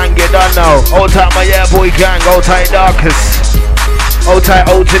media gang, get done now. Old time my yeah boy gang, old time Darkest. Old time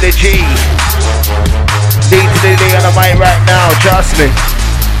O to the G. D to the D on the mic right now, trust me.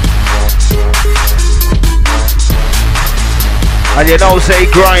 And you know, say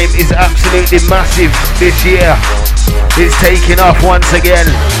grime is absolutely massive this year. It's taking off once again.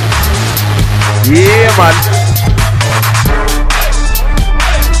 Yeah, man.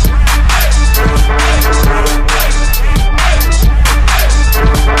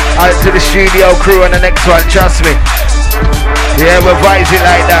 Out to the studio crew on the next one, trust me. Yeah, we're vibes it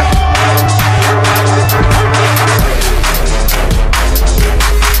like that.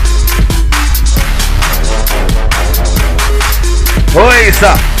 Oi,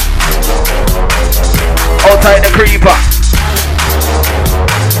 sir. Hold tight the creeper.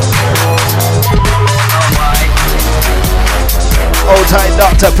 Hold tight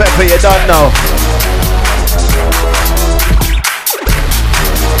Dr. Pepper, you don't know.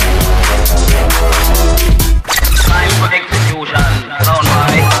 Time for execution.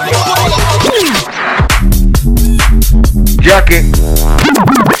 Jackie.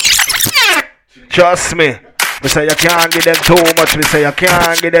 Trust me. Me say you can't give them too much. Me say you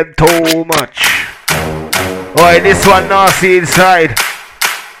can't give them too much. Oi, this one nasty inside.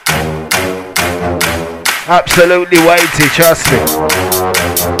 Absolutely weighty, trust me.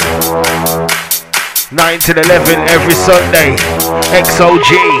 9 to 11 every Sunday.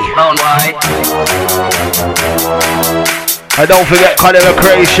 X-O.G. And don't forget Colin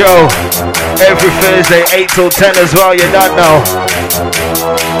McRae show. Every Thursday 8 till 10 as well, you don't know.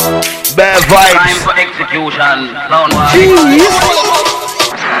 Better vibes. Time for execution. Jeez.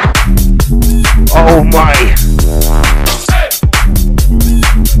 Oh my.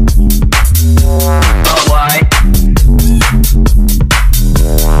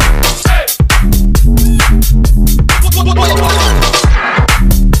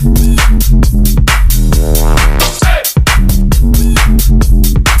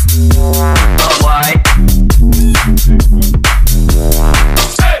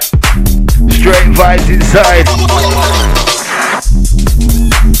 Straight vibes inside.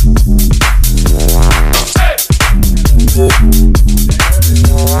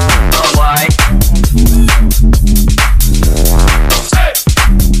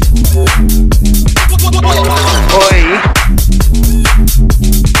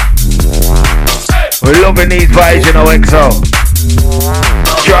 We're loving these vibes, you know, X-O.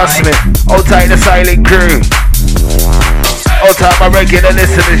 Trust me. Hold tight the silent crew. Hold tight my regular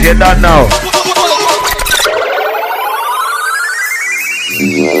listeners, you don't know.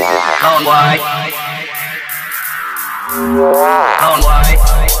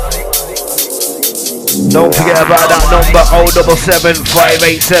 Don't forget about that number 077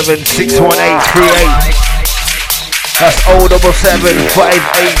 587 61838. That's 077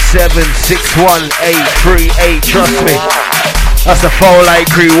 587 61838. Trust me. That's the Full Light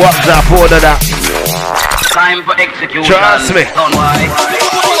Crew WhatsApp, order that. Time for execution. Trust me.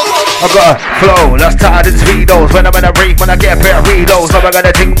 I got a flow, that's tired and speedos. When I'm in a brief, when I get a pair of reloads. Now I got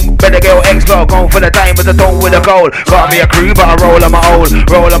a thing, better go X-O.G. Going for the diamonds, I don't with the gold. Got me a crew, but I roll on my old.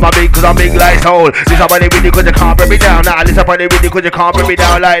 Roll on my big, cause I'm big like soul. This up on it really cause you can't bring me down. Nah, this up on it really cause you can't bring me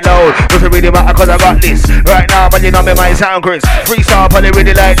down like no. Doesn't really matter cause I got this. Right now, man, you know me might sound crisp. Freestyle on it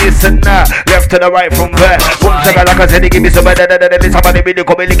really like this and that. Left to the right from there. Boom, check like I said, give me some better than this up on it really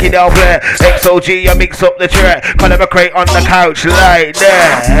come and lick it down there. X-O.G, I mix up the track. Colin McRae on the couch like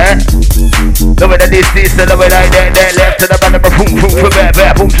that. Love it this, and love it like that, left to the bottom, boom, boom, boom,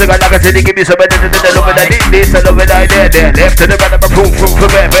 back, boom, sugar like I said, give me some better than love it like this, and love it like that, left to the bottom, boom, boom, boom,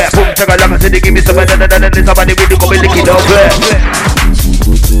 back, boom, sugar like I said, give me some better than this, somebody really come and lick it up,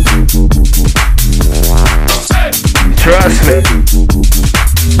 trust me.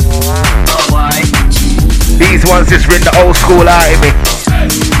 These ones just bring the old school out of me.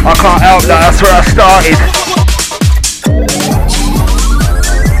 I can't help that, that's where I started.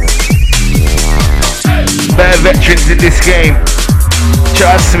 Better veterans in this game.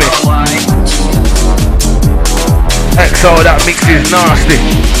 Trust me. X-O, that mix is nasty.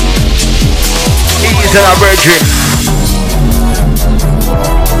 Ease and our brethren.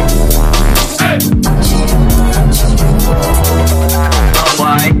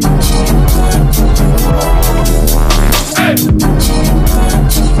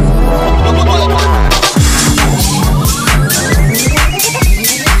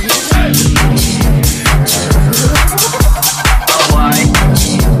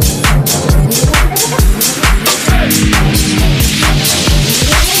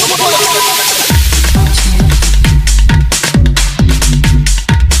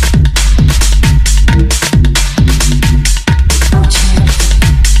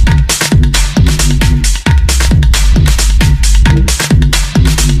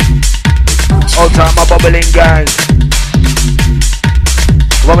 Time my bubbling gang.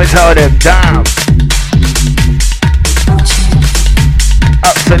 Let me tell them, damn.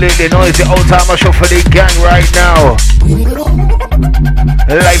 Absolutely noisy old timer show for the gang right now.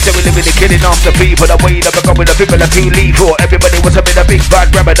 Life that we live in, the killing off the people. The way that we go with the people are too lethal. Everybody wants to be the big bad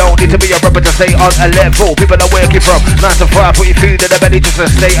rapper. Don't need to be a rapper to stay on a level. People are working from 9 to 5, put your food in the belly just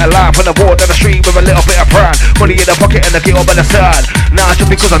to stay alive. On the walk down the street with a little bit of pride. Money in the pocket and the ghetto by the side. Nah, just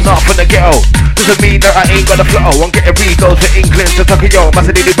because I'm not from the ghetto doesn't mean that I ain't got a flow. I'm getting Ricos for England to Tokyo.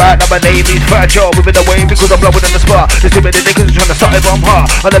 Massively bad, now my name is Fat Joe. Moving away because I'm blowing in the spot. There's too many niggas trying to start it from hard.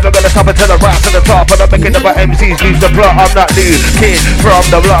 I'm never gonna stop until I rise to the top. And I'm making other MCs lose the plot. I'm not new kid from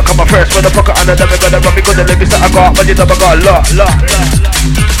the block. I'm a first for the pocket and I'm never gonna run because the lyrics that I got. But you never got a lot.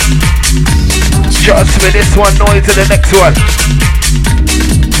 Trust me, this one noise to the next one.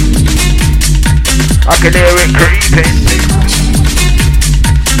 I can hear it creeping.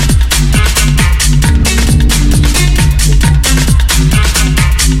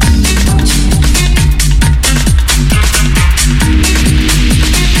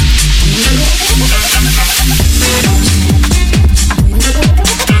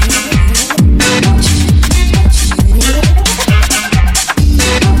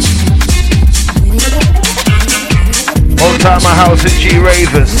 Time my house at G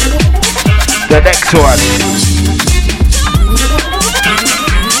Ravers. The next one.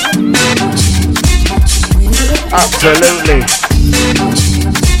 Absolutely.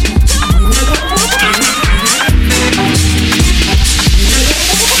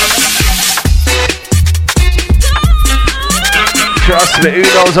 Trust me, who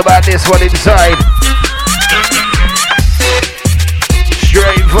knows about this one inside?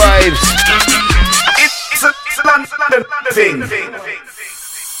 Straight vibes. London thing.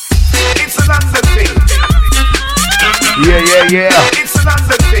 It's a London thing. Yeah. It's a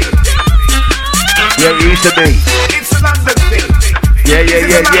London thing. Yeah, it used to be. It's a London thing. Yeah,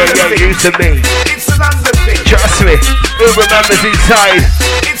 it used to be. It's a London thing. Trust me, who remembers inside?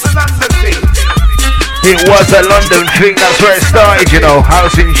 It's a London thing. It was a London thing, that's where it started, you know,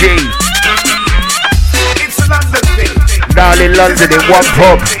 House in G. It's a London thing. Down in London in one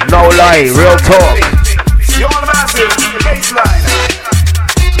pub, no lie, real talk. You're all about it, the baseline.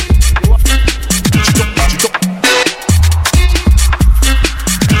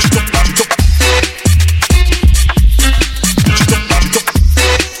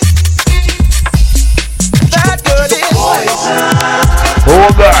 That girl is poison.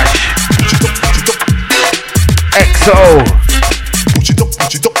 Oh gosh. X-O.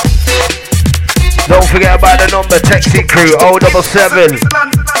 Don't forget about the number, text it crew 077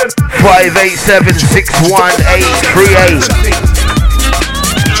 587 61838.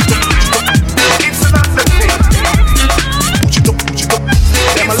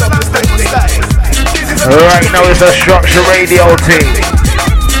 Right now it's a Structure Radio team.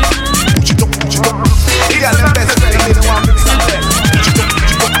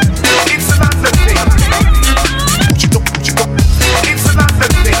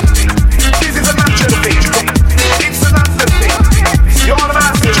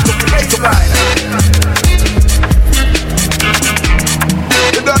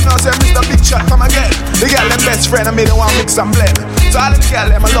 Friend, I made it one mix and blend. So all of the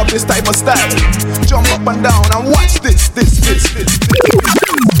girls, I love this type of style. Jump up and down and watch this. Me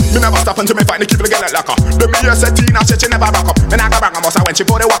never stop until me find the keep the girl like locker. The me hear say Tina said she never back up. Me not go bang a must when she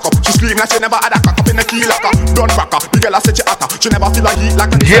pour the walk up. She scream like she never had a cock up in the key locker. Done back up, the girl said she hotter. She never feel a heat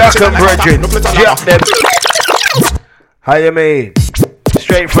like when Jack and Bridget, Jack them. How you mean?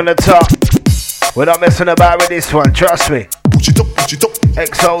 Straight from the top. We're not messing about with this one, trust me.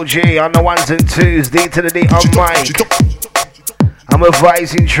 X-O.G on the ones and twos, D to the D on mic. I'm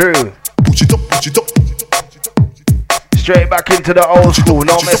advising true. Straight back into the old school,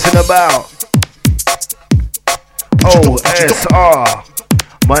 no messing about. OSR.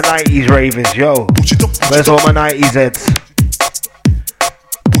 My 90s ravens, yo. Where's all my 90s heads?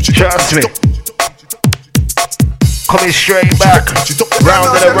 Trust me. Coming straight back,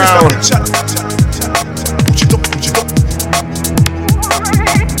 round and around.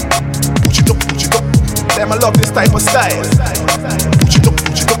 Them I love this type of style.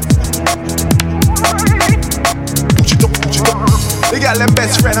 They got them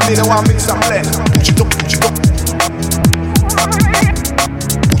best friend, I made a one mix and blend.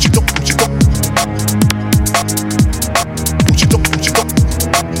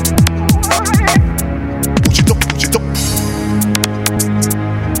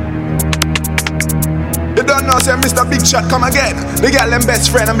 You don't know, say Mr. Big Shot come again. They got them best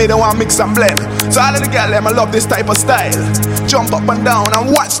friend, I made a one mix and blend. So all of the girls, them I love this type of style. Jump up and down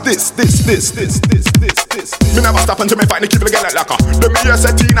and watch this. this. Me never stop until me find the key to get like locker. The me hear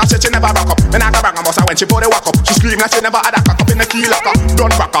say Tina said she never rock up. Then I got bang a boss when she pour the walk up. She scream like she never had a cock up in the key locker.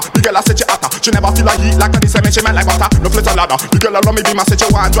 Don't rock her. The girl I said she hotter. She never feel a heat like a this and she meant like butter. No flit a ladder. The girl allow me be my said she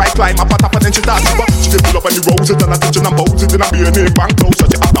want dry climb up on top and then she starts to she did pull up on the roses and I kitchen and poses in a beer name bank close so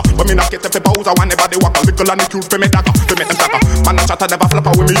she hotter. But me not get the pose I want never they walk a little and the cute for me dagger. To make them tacker. Man a chatter never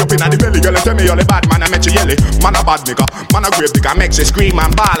flapper with me up in the belly. Girl and tell me all the bad man I met you yelly. Man a bad nigga. Man a grave digger. Make she scream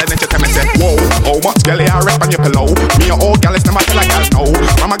and ball and then she tell me say whoa. How much girl I rep on your pillow? Me a old gal is never tell a gal no.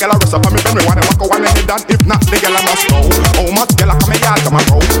 From a gal a rest up on me when me wanna walk a one head and if not the gal I must know. How much girl I come a yard come a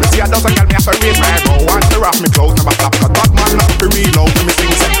roll. Me see a dozen gal me have to raise my brow. Want to off me clothes never flap. Cause bad man not to reload. Me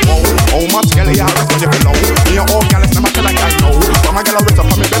sing say whoa. How much girl I rest on your pillow? Me a old gal is never tell a gal no. From a gal a rest up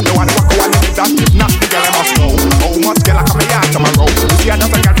on me when me wanna walk a one head and if not the gal I must know. How much girl I come a yard come a roll. Me see a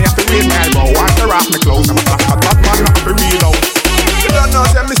dozen gal me have to raise my brow. Want to off me clothes never flap. Cause bad man not to reload. You don't know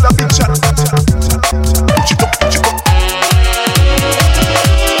say Mr. Big Shot.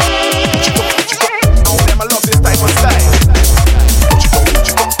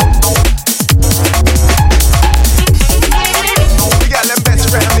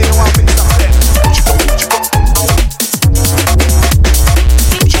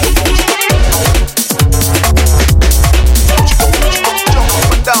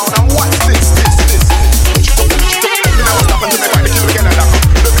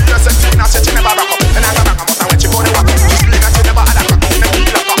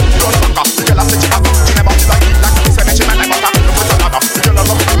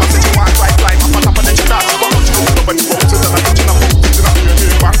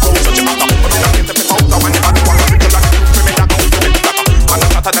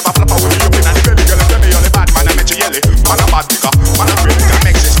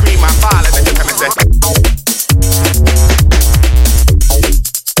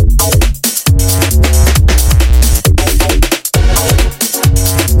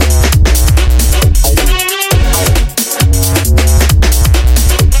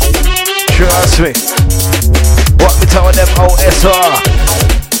 What me tell them OSR?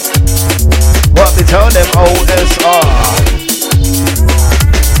 What me tell them OSR?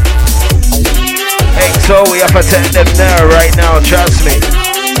 X-O, we have to tell them now, right now, trust me.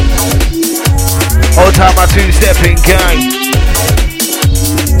 All time I two-stepping gang.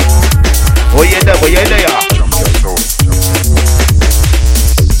 What you there, what you there?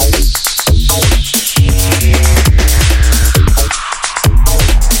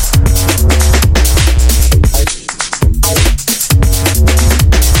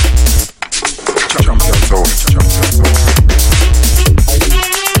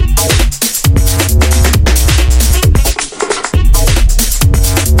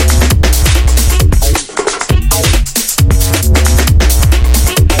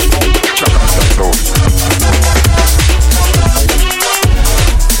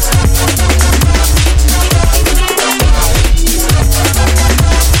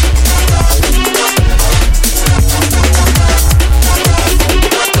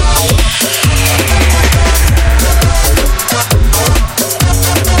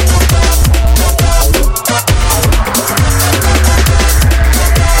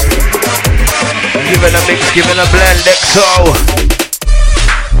 Giving a blend, X-O.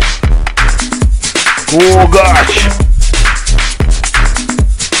 Oh gosh.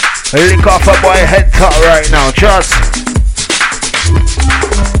 Lick off a boy head top right now, trust.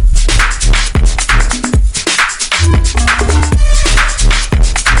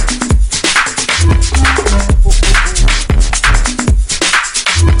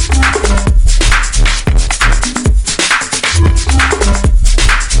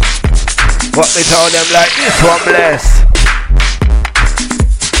 What me tell them like this one bless.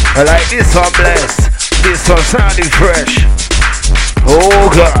 I like this one bless. This one sounding fresh. Oh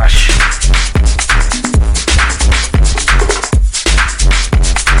gosh.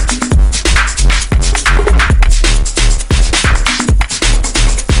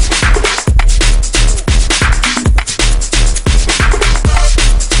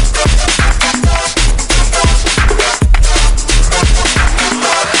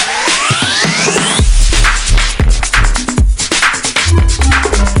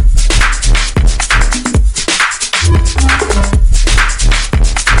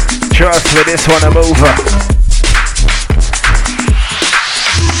 Trust me, this one a mover.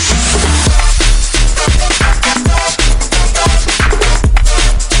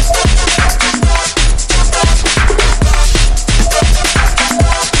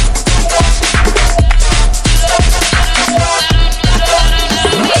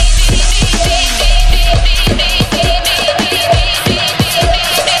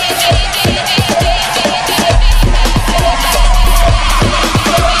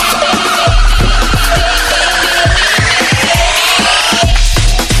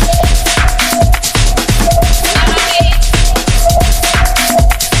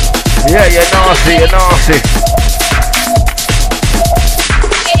 me.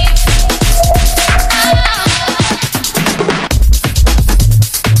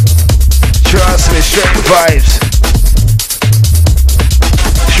 Trust me, straight vibes.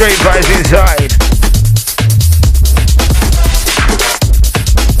 Straight vibes inside.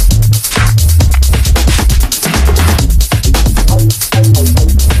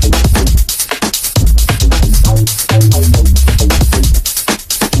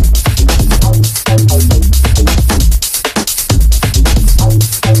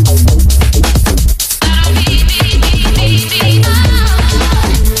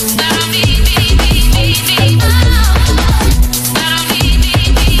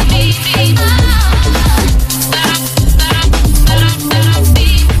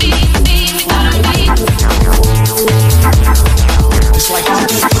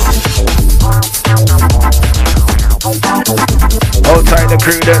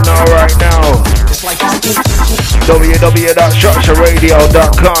 Crew that know right now.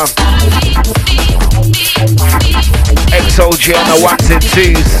 www.structureradio.com. X-O.G on the ones and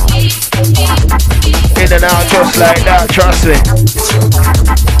twos. In and out just like that, trust me.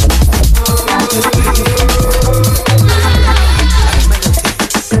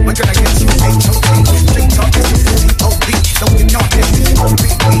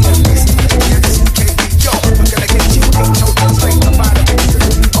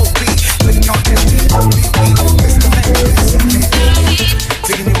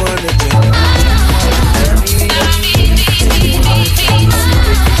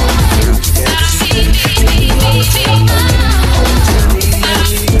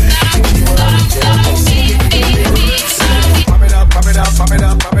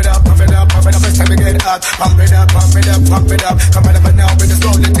 Pump it up, come on up now with the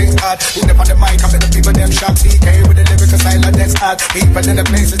slowly things hard. Who up on the mic, I'm the people them shop TK with the lyrical silent next hard. People in the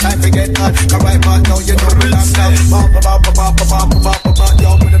place, it's time to get hot. Come right back now, you know we lost now. Bump,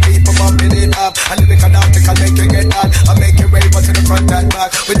 yo, with the people bumping it up. A lyrical nautical make you get hot. I make you wave to the front and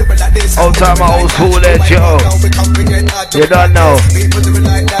back. We do it like this. Old time, old school, let yo. You don't know. People do it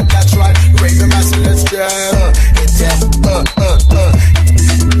like that, that's right. Raving master, let's jam.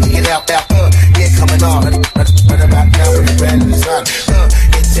 Get out there, yeah, coming on. Run about now with the brand new sun.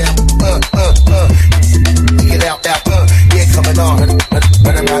 Get out there, yeah, coming on.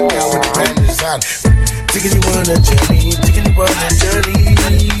 Run about now with the brand new sun. Taking you on a journey, taking you on a journey.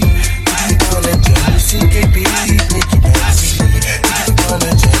 Taking you on a journey, CKB, make it easy. Taking you on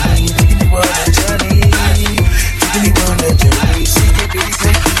a journey, taking you on a journey. Taking you on a journey, CKB, make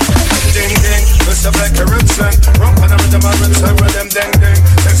it easy. Ding ding, Mr. Black Caribson. Rump on the rhythm, I rhythm, rhythm, ding ding.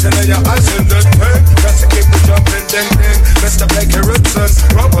 Texting in your eyes in the thing. Got to keep the jumping, ding ding. Mr. Black Caribson.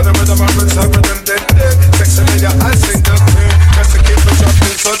 Rump on the rhythm, I rhythm, rhythm, ding ding. Texting in your eyes in the thing. Got to keep the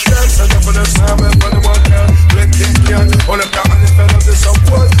jumping, so dance. I jump on the time and funny one can. Blinking can. On the ground, and fell off this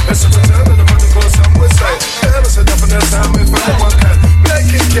upward. Let's return to the money goes some would say. Yeah, let's jump on the time and funny one can.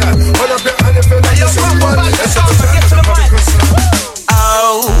 Blinking can. On the ground, and fell off this upward. Let's return to the money goes some would say.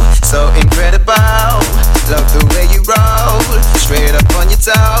 Oh, so incredible. Love the way you roll, straight up on your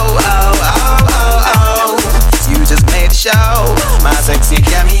toe. Oh, oh, oh, oh. You just made the show. My sexy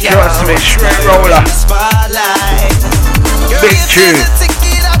cameo. Trust me, straight roller. Spotlight. Big tune.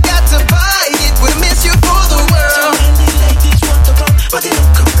 Ticket, I've got to buy it. Would miss you for the world. But they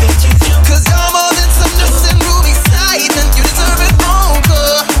don't compare to you. Cause you're more than some news and movie excitement. You deserve it all,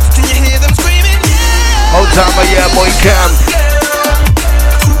 girl. Can you hear them screaming? Yeah. Old timer, yeah, boy, Cam.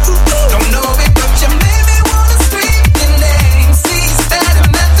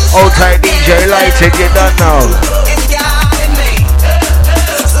 Old tight DJ lighting, you don't know.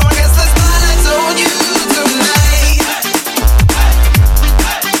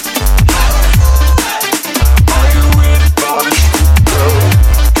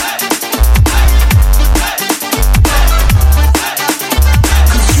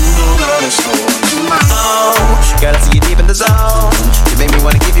 Gotta see you deep in the zone. You made me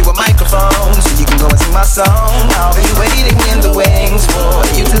wanna give you a microphone so you can go and sing my song. I'll be waiting in the wings for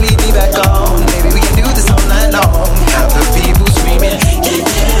you to leave me back on. Maybe we can do this all night long. Have the people screaming.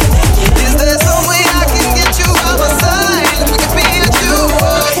 Is there some way I can get you out my side? We can be a duo.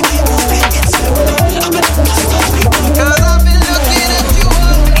 Cause I've been looking at you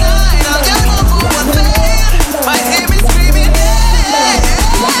all night. I'll just go for one thing. My head is screaming.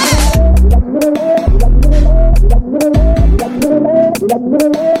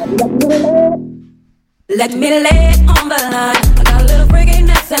 Let me lay it on the line. I got a little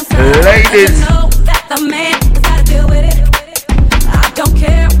freakiness inside. Ladies, know that the man has got to deal with it. I don't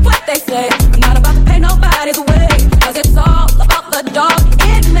care what they say. I'm not about to pay nobody's way. Cause it's all about the dog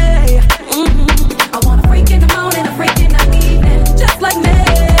in me. I wanna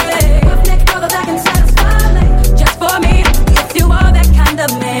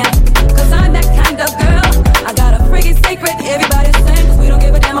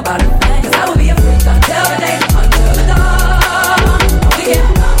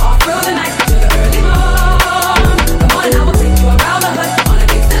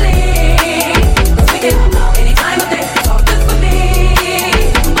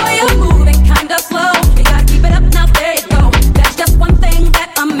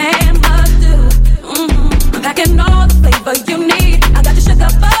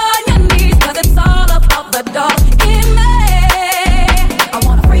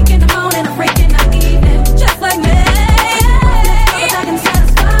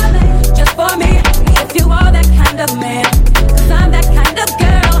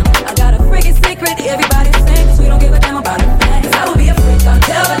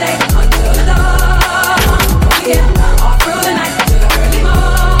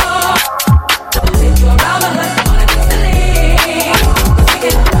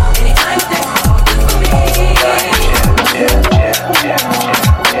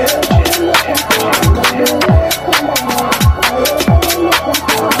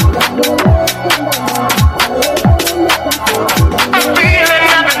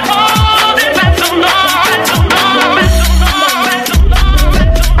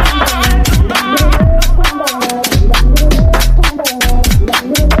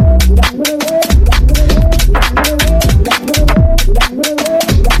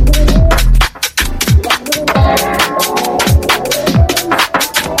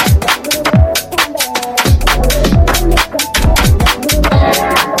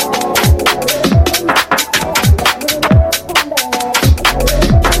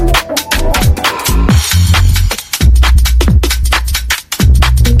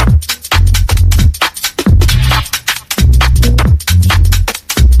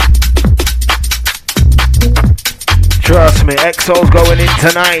Trust me, X-O.G's going in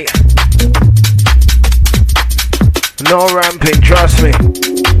tonight. No ramping, trust me.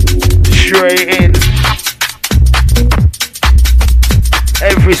 Straight in.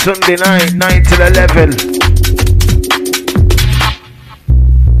 Every Sunday night, 9 till 11.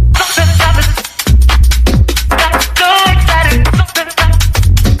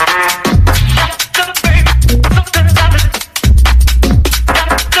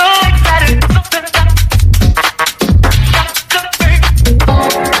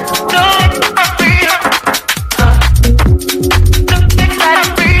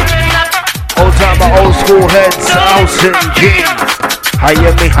 Old school heads, X-O.G.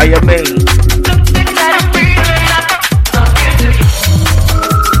 Hire me.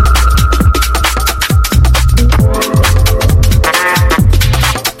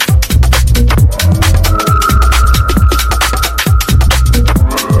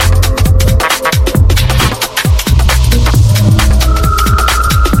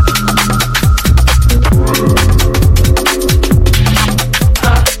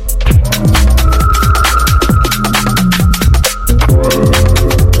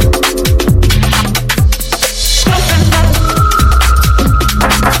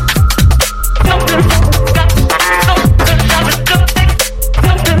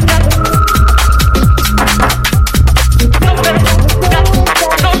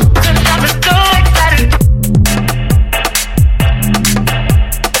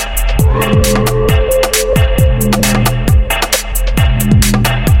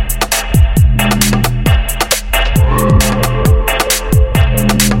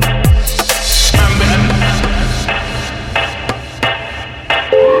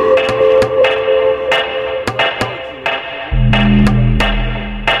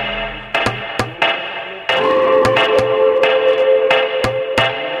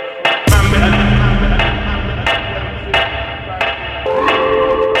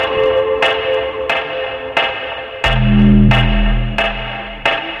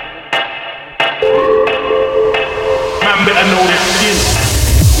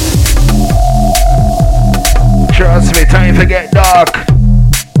 Trust me, time to get dark.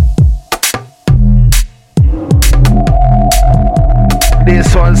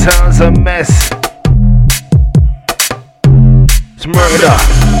 This one sounds a mess. It's murder.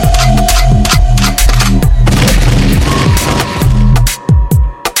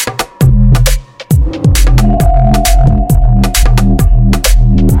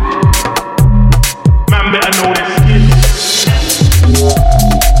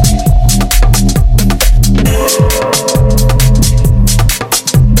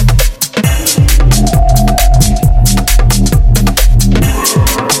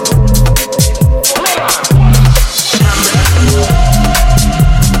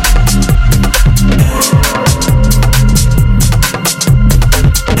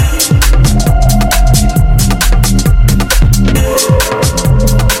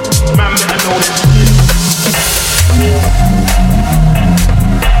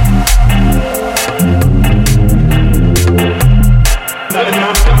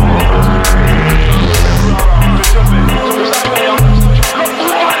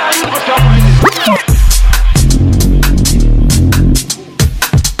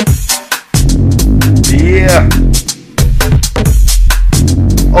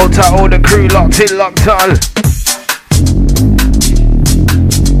 All the crew locked in, locked on.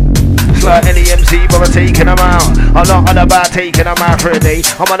 It's like any MC, but I'm taking them out. I'm not on about taking them out for a day.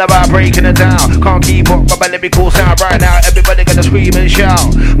 I'm on about breaking it down. Can't keep up, but my lyrical sound right now. Everybody gonna scream and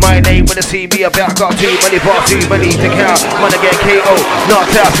shout. My name with a CB about. Got too many bars, too many to count. Wanna get KO,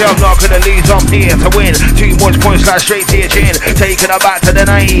 knocked out, so I'm not gonna lose. I'm here to win. 2 points like straight to your chin. Taking her back to the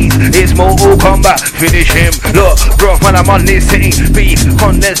 90s. It's Mortal Kombat. Finish him. Look, bro, man, I'm on this thing. Beef,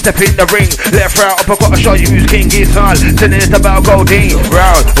 on then step in the ring. Left route up, I gotta show you who's king is on. Telling it's about Goldie.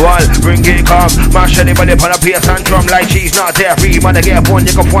 Round 1, bring it calm. Mash anybody on a PS and drum like she's not there. Free man, I get one,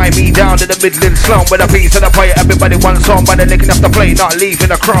 you can find me down in the Midland slum with a piece of the fire. Everybody wants some, but they're licking off the plate, not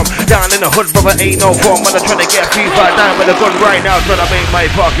leaving a crumb. Down in the hood, brother, ain't no fun. Man, I'm trying to get FIFA down with a gun right now, trying to make my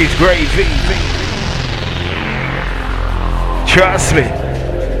pockets gravy. Trust me.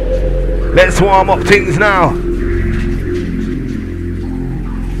 Let's warm up things now.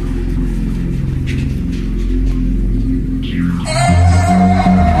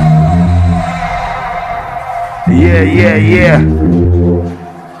 Yeah.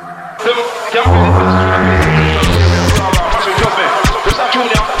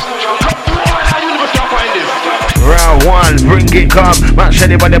 Round 1. ones, bring it come. Match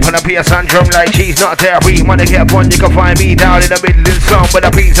anybody on a PS and drum like cheese, not therapy. Money get fun, you can find me down in the middle of the song. With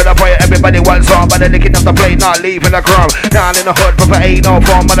a piece of the fire, everybody wants on. But they're licking up the plate, not leaving the crumb. Down in the hood, but ain't no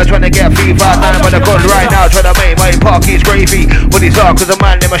fun. But I'm trying to get fever, man, but I'm good right now. Trying to make my pockets gravy. But it's all cause the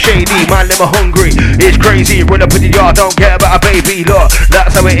man, them a shady, man, them a hungry. It's crazy, run up in the yard, don't care about a baby. Look,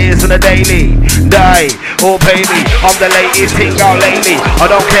 that's how it is on the daily. Die, or pay me. I'm the latest thing out lately. I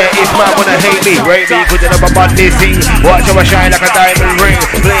don't care if man wanna hate me. Rate me, cause you never bought this thing. Watch how I shine like a diamond ring.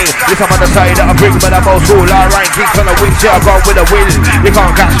 Bling, this I'm on the side that I bring. But I'm old school, I rank kicks on the wind. I go with the wind. You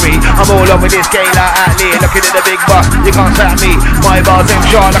can't catch me. I'm all over this game like Atlee. Looking at the big boss, you can't stop me. My bars them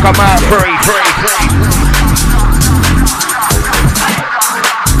short like a mad free.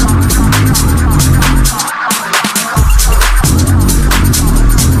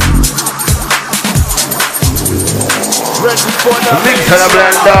 Ready for the mix and the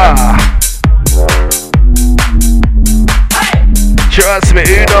blender. Trust me,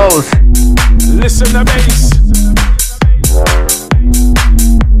 who knows? Listen to bass.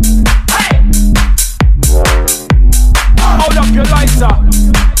 Hold up your lighter.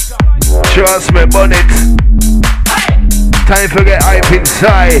 Trust me, bonnet. Time to get hype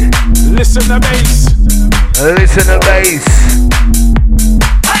inside. Listen to bass. Listen to bass.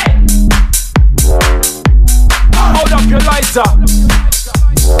 Hold up your lighter.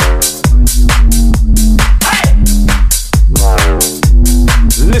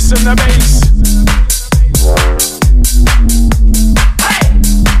 Listen to bass.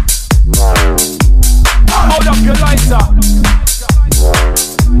 Hold up your lighter.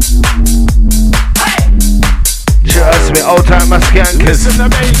 Trust me, old time my skankers. Listen to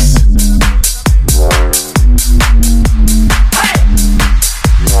bass.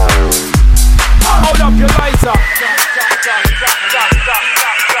 Hold up your lighter.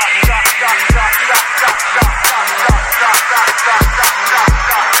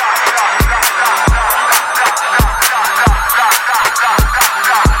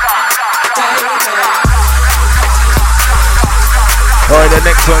 Oh, the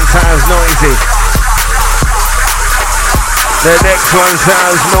next one sounds noisy. The next one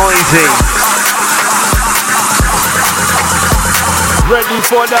sounds noisy. Ready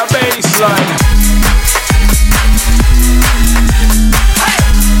for the baseline.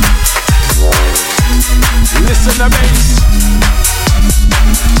 Listen to bass.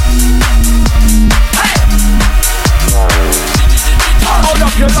 Hold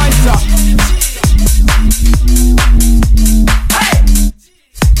up your lighter.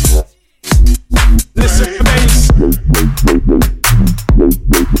 Listen to bass.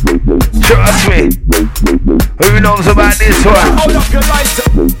 Trust me. Who knows about this one? Hold up your lighter.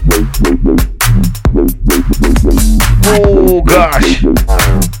 Oh gosh.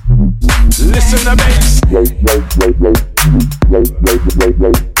 Listen to bass.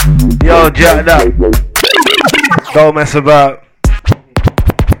 Yo, jack that. Don't mess about.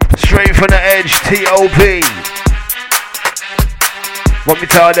 Straight from the edge, T.O.P. Want me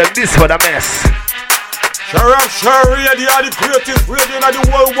tell them this one a mess. Sure radio, the greatest radio in the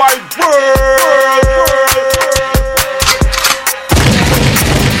world wide world.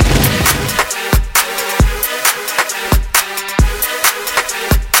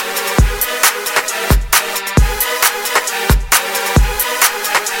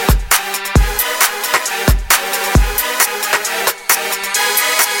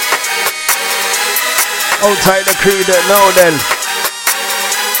 Hold tight the crew that know then.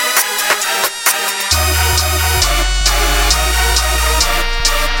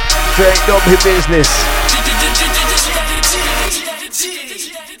 Straight up your business.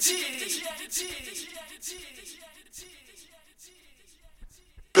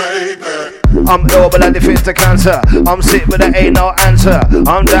 I'm ill but I defeat the cancer. I'm sick but there ain't no answer.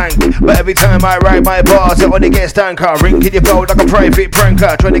 I'm dank but every time I write my bars it only gets danker. Rinking your flow like a private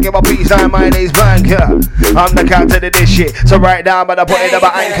pranker. Trying to get my piece down my name's banker. I'm the captain of this shit. So right now but I put it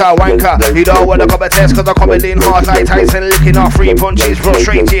about anchor wanker. You don't wanna come a test cause I come in lean hard like Tyson. Licking off 3 punches from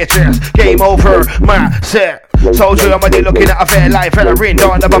straight to your chest. Game over, my set. Soldier, I'm only looking at a fair life. And I ring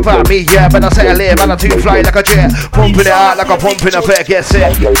don't ever pop me, yeah. But I say I live and I too fly like a jet. Pumping it out like a pump in a fair, get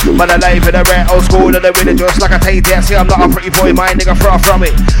set. But I live in a red old school and I win it just like a take that. See, I'm not a pretty boy, my nigga far from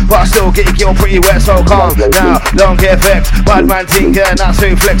it. But I still get it pretty wet, so calm. Now, don't get vexed. Bad man thinking, not so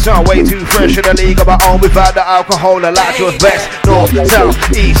flex. I'm way too fresh in the league of my own without the alcohol. The light was best. North, south,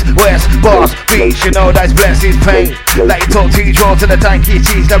 east, west, bars, beach. You know that's blessed, is pain. Like talk to you, draw to the tanky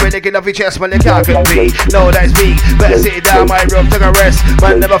cheese. Now we're licking off your chest, man, you can't compete. No, that's me. Better sit down my room, take a rest.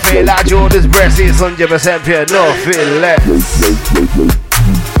 Man never feel like Jordan's breast. It's 100% pure, no feel less.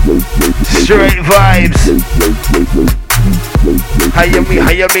 Straight vibes. How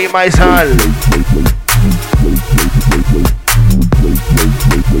you mean, my son?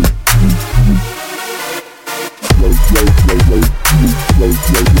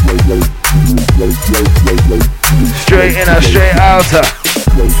 Straight in or straight outer.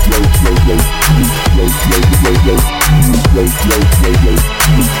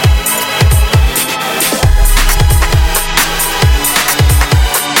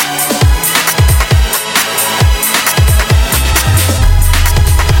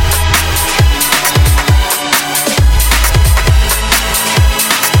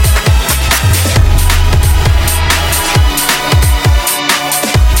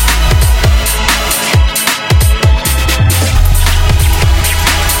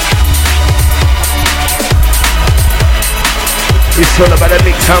 It's all about the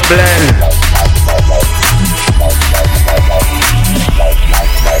mix and blend.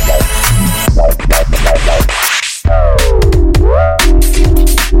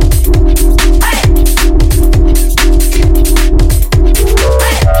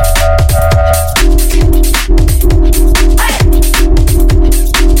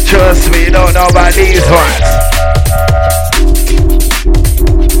 Trust me, you don't know about these ones.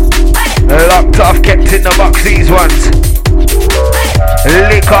 Locked off, kept in the box, these ones.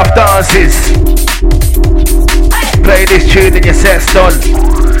 Lick off dances. Play this tune and your set's done.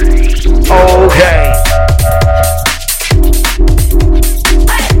 Okay.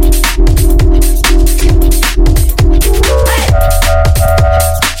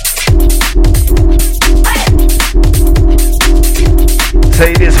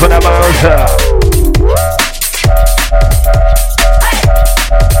 Say this for the mountain.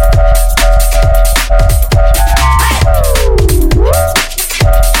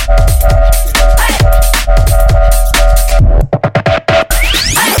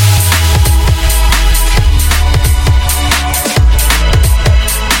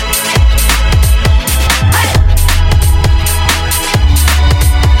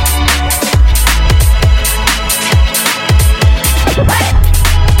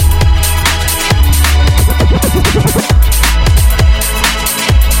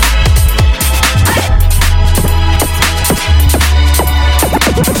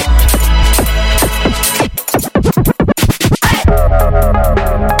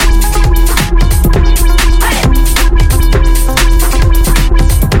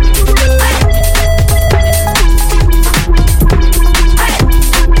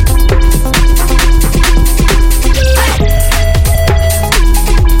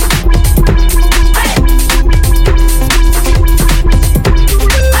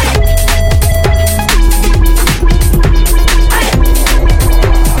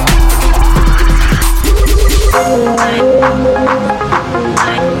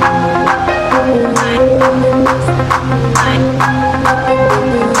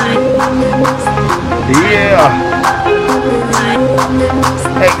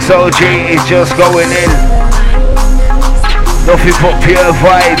 X-O.G is just going in. Nothing but pure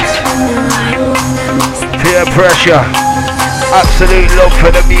vibes, peer pressure, absolute love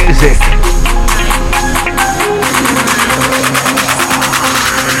for the music.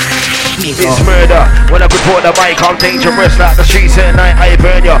 It's murder. When I report the mic, I'm dangerous like the streets at night. I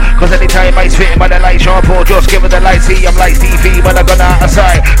burn ya. Cause anytime I spit by the light, Sean Paul, just give it the light. See, I'm like Stevie when I gone out of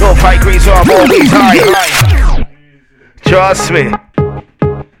sight. Don't fight green, so I'm always high. Trust me.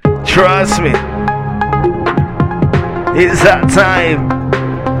 Trust me. It's that time.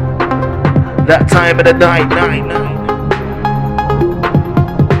 That time of the night.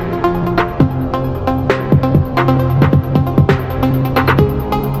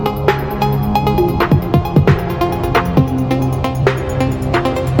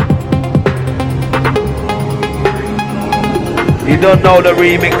 You don't know the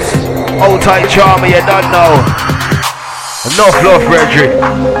remix. Old tight charmer, you don't know. Enough love, Frederick.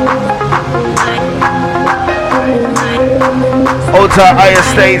 Old tight Higher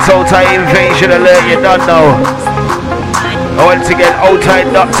States, old tight Invasion Alert, you don't know. Once again, old tight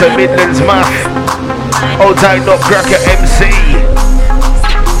Dr. Midlands Math. Old tight Nutcracker MC.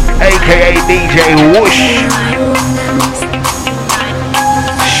 AKA DJ Whoosh.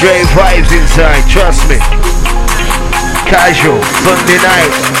 Straight vibes inside, trust me. Casual, Sunday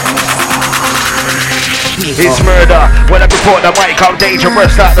night. It's murder. When I report the mic, I'm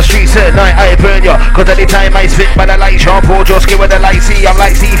dangerous like the streets at night. I burn ya. Cause anytime I spit by the light, Sean Paul, just give it the light. See, I'm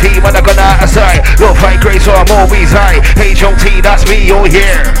like CV when I gone out of sight. Don't fight great, so I'm always high. H.O.G, that's me, oh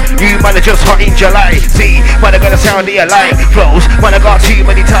yeah. You man are just hot in July. See, when I got the sound of your life flows. When I got too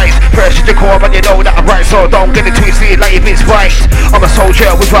many types, fresh to the core, but you know that I'm right, so don't get it twisted like if it's right. I'm a soldier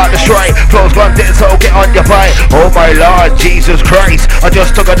without the stripe, flows gone dead, so get on your bike. Oh my Lord, Jesus Christ, I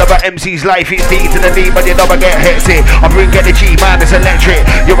just took another MC's life, it's deep to the knee, but you know I get hectic. I'm bringing the G, man, it's electric.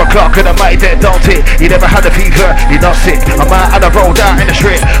 You're a clock and a mic that don't it. You never had a fever, you're not sick. I'm out and I rolled out in the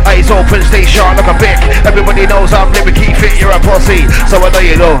strip. Eyes open, stay sharp like a bick. Everybody knows I'm lyrically fit, you're a pussy, so I know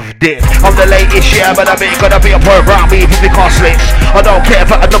you love dick. I'm the latest, yeah, but I ain't gonna be a boy around me if you can't slip. I don't care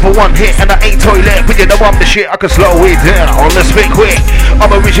for another one hit and I ain't toilet, but you know I'm the shit, I can slow it down on the spit quick.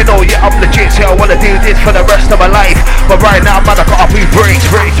 I'm original, yeah, I'm legit, so I wanna do this for the rest of my life. But right now, man, I gotta be breaks.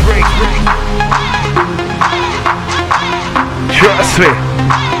 Trust me,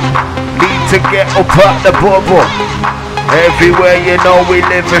 need to get up out the bubble. Everywhere you know we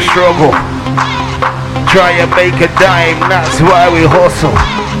live a struggle. Try and make a dime, that's why we hustle.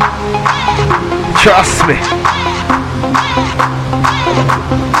 Trust me.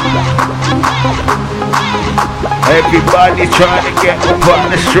 Everybody trying to get up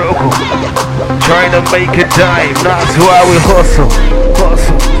out the struggle. Trying to make a dime, that's why we hustle.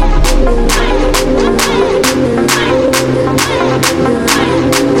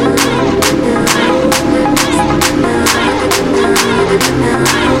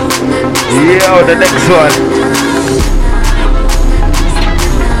 Yo, the next one.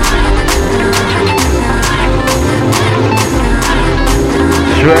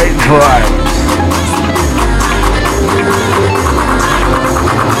 Straight vibes.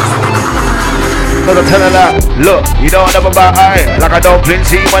 Cause I'm telling that, look, you don't know about I, like I don't Blendz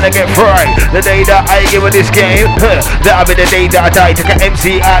when I get fried. The day that I give her this game, that'll be the day that I die. Take an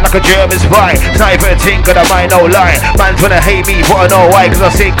MC out like a German spy. Sniper think of the mind, no lie. Man's wanna hate me, but I know why. Cause I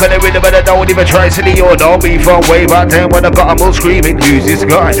sick on the rhythm and I don't even try. City or know me from way back then when I got them all screaming, who's this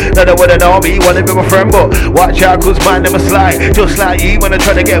guy? None of wanna know me, wanna be my friend, but watch out cause man never slide. Just like you when I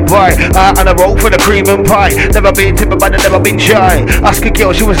try to get by. And I roll for the cream and pie. Never been timid but I never been shy. Ask a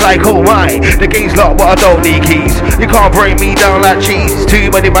girl, she was like, oh my, the game's locked but I don't need keys. You can't break me down like cheese.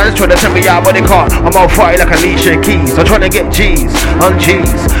 Too many mans trying to tell me out but they can't. I'm on fire like Alicia Keys. I'm trying to get G's on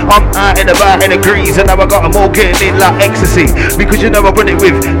G's. I'm out and about in the grease and now I got them all getting in like ecstasy. Because you know I run it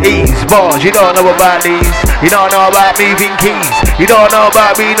with ease. Bars, you don't know about these. You don't know about moving keys. You don't know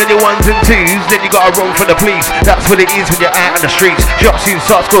about being on your ones and twos. Then you gotta run for the police. That's what it is when you're out on the streets. Shots in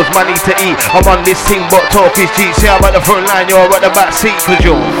socks cause money to eat. I'm on this team but talk is cheap. See I'm at the front line, you're at the back seat. Cause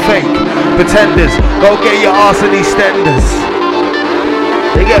you're fake pretenders. Go get your arse and EastEnders.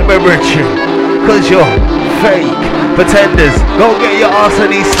 They get me rich. Cause you're fake pretenders. Go get your arse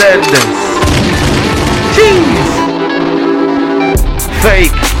and EastEnders. Jeez.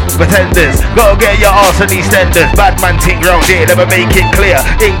 Fake pretenders, go get your arse and EastEnders. Bad man ting round here, never make it clear.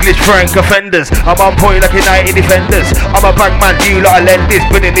 English frank offenders, I'm on point like United defenders. I'm a bang man, you lot are lenders.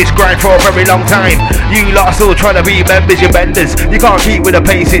 Been in this grind for a very long time. You lot are still trying to be members, you benders. You can't keep with the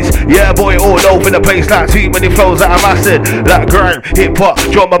paces. Yeah boy, all over the place like too many flows that I mastered. Like grime, hip hop,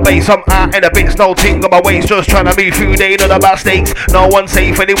 drum my bass. I'm out in the bits, no ting on my waist. Just trying to move through, they know about stakes. No one's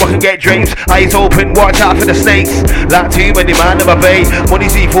safe, anyone can get drapes. Eyes open, watch out for the snakes. Like too many man never pay.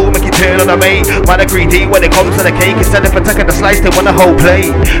 Money's evil, make it turn on a mate. Man are greedy when it comes to the cake. Instead of attacking the slice, they want a whole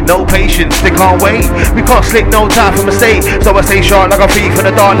plate. No patience, they can't wait. We can't slip, no time for mistake. So I stay sharp like a thief in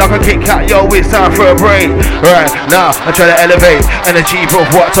the dark, like a Kit Kat. Yo, it's time for a break. Right, now I try to elevate. Energy, bro,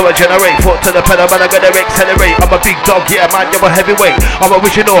 what so I generate. Foot to the pedal, man, I gotta accelerate. I'm a big dog, yeah, man, you're a heavyweight. I'm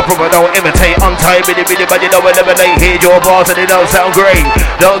original, bro, I don't imitate. On time, really, but you know I never late. Hear your bars and they don't sound great.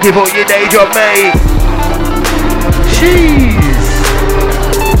 Don't give up your day job, mate. Jeez.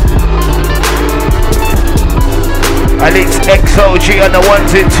 And it's X-O.G on the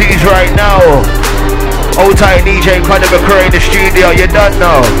ones and twos right now. Old tight DJ kind of a crew in the studio, you don't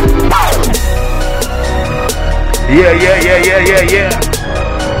know. Yeah.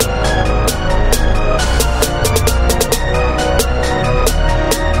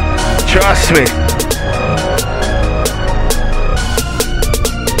 Trust me.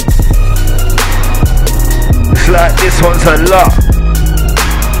 It's like this one's a lot.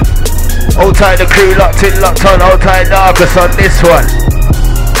 Hold tight the crew, locked in, locked on. Hold tight Narcus on this one.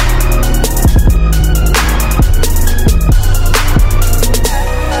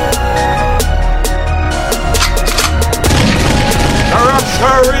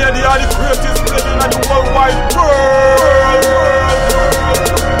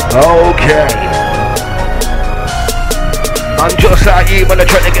 Okay. I'm just like you, man, I'm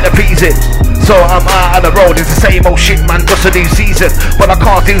trying to get the peas in. So I'm out on the road, it's the same old shit, man, just a new season. But I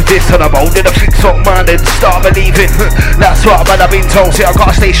can't do this on the road, then I fix up, man, and start believing. That's what, man, I've been told. See, I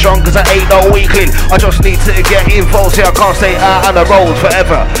gotta stay strong, cause I ain't no weakling. I just need to get involved, see, I can't stay out on the road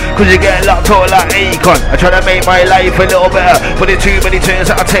forever, cause you get locked out like Akon. I try to make my life a little better, but there's too many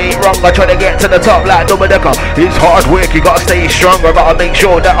turns that I take wrong. I try to get to the top like double decker. It's hard work, you gotta stay strong. I gotta make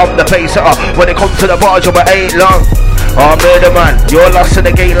sure that I'm the pace setter. When it comes to the bar job, I ain't long. Oh, murder man, you're lost in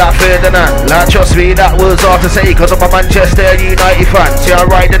the gate like Ferdinand. Like, trust me, that was hard to say, cause I'm a Manchester United fan. See, I'm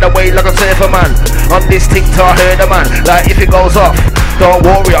riding away like a surfer man. On this TikTok, I heard a man, like if it goes off, don't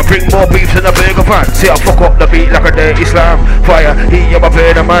worry, I bring more beef than a burger pan. See, I fuck up the beat like a dirty slam. Fire, heat, I'm a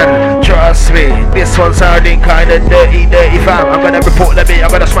murder man. Trust me, this one sounding kinda dirty fam. I'm gonna report the beat,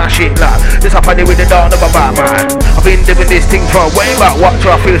 I'm gonna smash it like this. I'm funny with the dawn of a Batman. I've been doing this thing for way back. Watch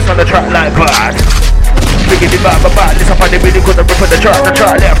how I feel on the track like bad. Bringing it back, this up on the really couldn't rip the track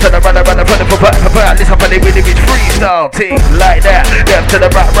left to the runner, front for back. This up on the really bitch freestyle thing like that. Left to the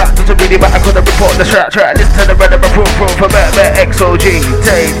back, to the really back. I couldn't report the track. Listen to the runner, for back, X-O.G.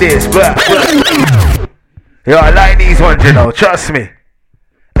 Take this back. Yo, I like these ones, you know, trust me.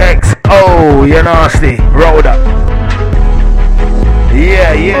 X-O, you nasty. Roll up.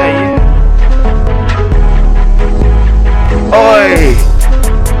 Yeah. Oi.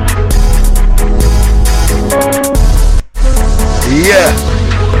 Yeah,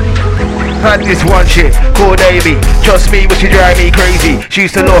 had this one shit called Amy. Trust me, but she drive me crazy. She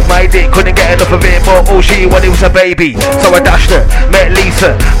used to love my dick, couldn't get enough of it, but all she wanted was a baby. So I dashed her, met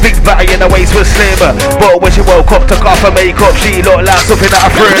Lisa. Big batty in the waist was slimmer, but when she woke up, took off her makeup, she looked like something out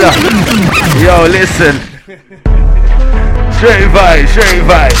of Thriller. Yo, listen. Straight vibes.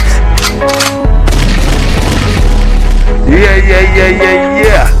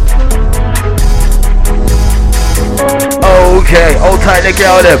 Yeah. Okay, hold tight the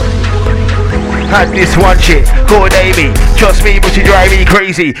girl them. Had this one chick called Amy. Trust me, but she drive me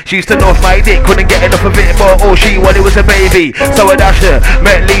crazy. She used to love my dick, couldn't get enough of it, but all she wanted was a baby. So I dashed her,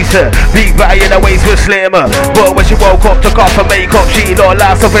 met Lisa. Big batty in her waist was slimmer, but when she woke up, took off her makeup, she looked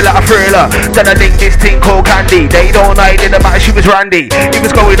like something like a Thriller. Then I linked this thing called Candy. They don't hide in the matter, she was Randy. It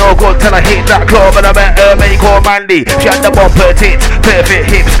was going all good till I hit that club and I met her mate called Mandy. She had the bumper tits, perfect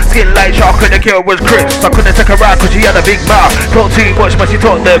hips, skin like chocolate, the girl was crisp. I couldn't take her out cause she had a big mouth. Talk too much but she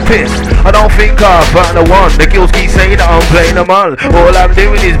took the piss. I don't think I found the one. The girls keep saying that I'm playing them all. All I'm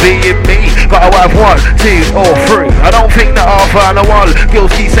doing is being me. Gotta have 1, 2 or 3. I don't think that I found the one. Girls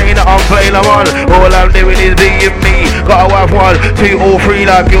keep saying that I'm playing them all. All I'm doing is being me. Gotta have 1, 2 or 3.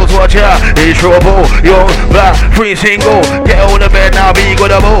 Like girls watch out. It's trouble. Young, black, free single. Get on the bed now, be good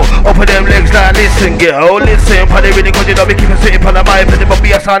about. Up with them legs like listen, girl. Listen, pon the rhythm cause you know me keep sitting on the mic. Put them up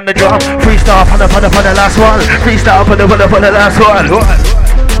BS on the drum. Freestyle on the last one. Freestyle on the last one.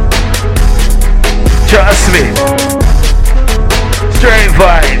 Trust me. Straight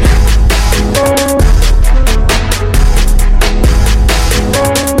vibes.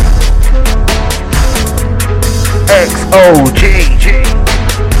 X-O.G.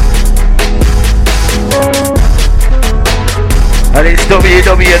 And it's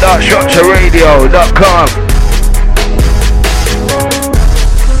www.structureradio.com.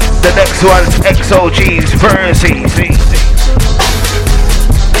 The next one's X-O.G's Percy.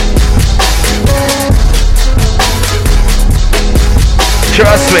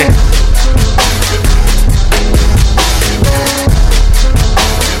 Trust me.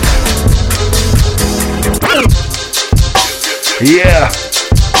 Yeah.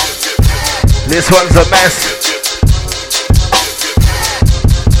 This one's a mess.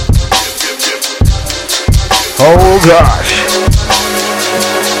 Oh gosh.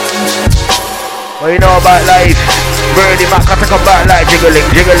 What you know about life? Birdie Mac, I take a back like jiggling.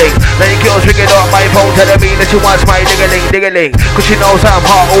 Then the girls ringing up my phone, telling me that she wants my diggling. Cause she knows I'm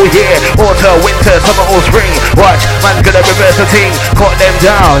hot all year. Autumn, winter, summer or spring. Watch, man's gonna reverse the thing. Cut them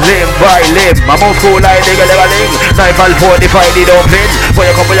down, limb by limb. I'm old school like digga-ling. 9-45, they don't pin.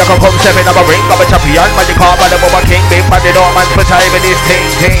 But you come, 7 of a ring. I'm a champion, man, they call by the Bubba King. Big man, they don't man for time in this thing.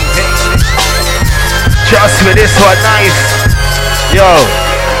 Trust me, this one nice. Yo,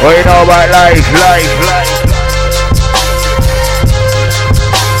 what you know about life?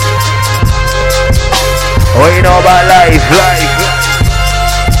 What you know about life?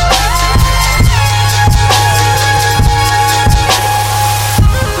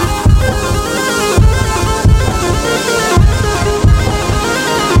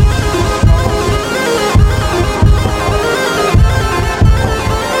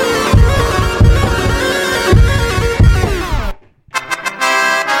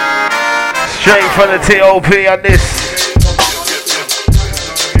 Straight from the TOP on this.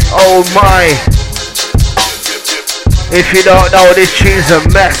 Oh my. If you don't know, this tune's a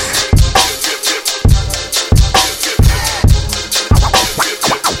mess.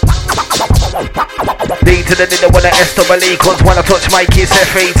 D to the when I S-double-E, cause when I touch my kiss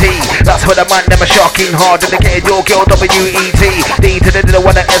F-A-T. That's when the man them are shocking hard and they get your girl W-E-T. D to the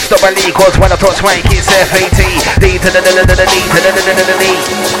when I S-double-E, cause when I touch my kiss F-A-T. D to the D to the D to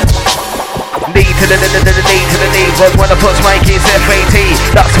the D, cause when I touch my kiss F-A-T.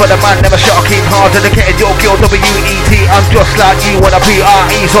 That's when the man them are shocking hard and they get your girl W-E-T. I'm just like you when I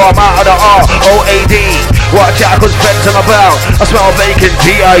P-R-E, so I'm out of the R-O-A-D. Watch out, cause Blendz on about. I smell bacon,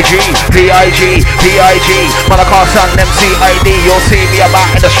 P-I-G, P-I-G, P-I-G. Man, I can't stand them C-I-D. You'll see me, I'm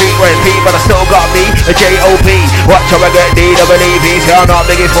out in the street with P, but I still got me, a J-O-P. Watch how I get D-double-E-P. See, I'm not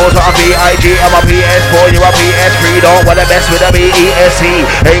biggest force, but I'm P-I-G. I'm a PS4, you're a PS3. Don't wanna mess with a B-E-S-E.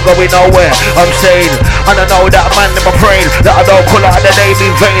 Ain't going nowhere, I'm saying. And I know that man never praying, that I don't call out the name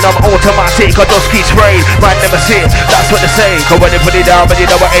in vain. I'm automatic, I just keep spraying. Man never sit, that's what they say. Cause when they put it down, but you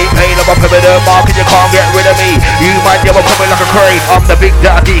know I ain't pain. I'm a permanent mark and you can't get rid of me. You man, you're coming like a crane. I'm the big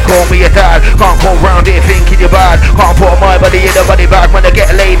daddy, call me a dad. Can't go round here thinking you're bad. Can't put my body in the body bag when I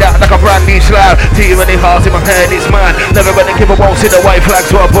get laid out like a brand new slab. Too many hearts in my head, it's man. Never gonna give a won't see the white flag.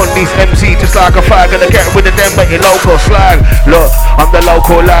 So I bun these MC just like a fag. Gonna get rid of them but your local slag. Look, I'm the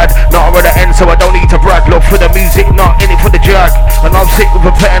local lad, not on the end so I don't need to brag. Look for the music, not in it for the jag. And I'm sick with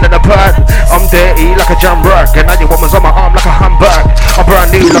a pen and a pad. I'm dirty like a jam rag. And now your woman's on my arm like a handbag. I'm brand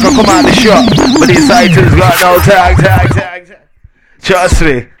new like I come out of the shop, but inside two's got no tag. Trust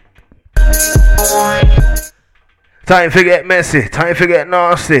me. Time to get messy, time to get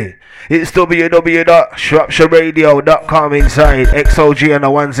nasty. It's www.shropshireradio.com inside. X-O.G on the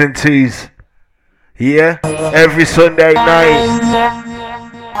ones and twos. Yeah, every Sunday night,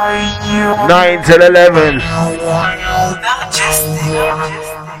 9 till 11.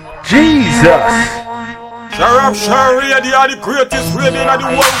 Jesus. Shropshire Radio, the greatest radio in the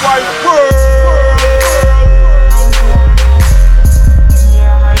whole wide world.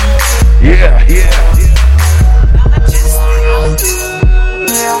 Yeah.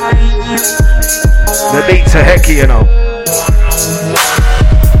 The beats are hecky, you know.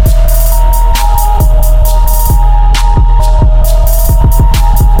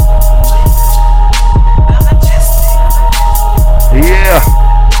 Yeah,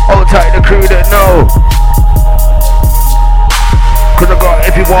 hold tight the crew that know. Cause I got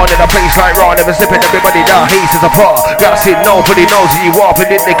everyone in a place like raw, never slipping everybody down, haste is apart. Got seen, nobody knows that you warping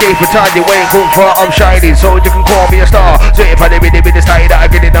in the game for time, you ain't come far, I'm shining, so you can call me a star. So if I did the style that I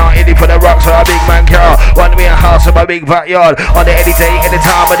get it down, any for the rocks or a big man car. Want me a house in my big backyard, on the any day, any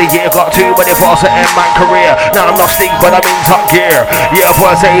time of the year. Got too many balls to end my career. Now I'm not stink, but I'm in top gear. Yeah,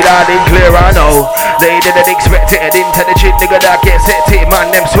 boy, say that in clear, I know. They didn't expect it, an intelligent nigga that gets set it.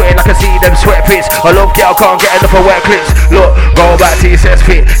 Man, them sweating, I can see them sweat pits. I love girl, can't get enough of wet clips. Look, go back to your cess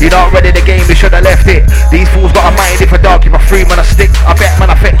fit. You're not ready the game, you should have left it. These fools got a mind if a dog, give a free man a stick. I bet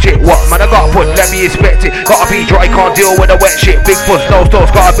man I fetch it. What man I got put, let me inspect it. Gotta be dry, can't deal with the wet shit. Big push, no stores,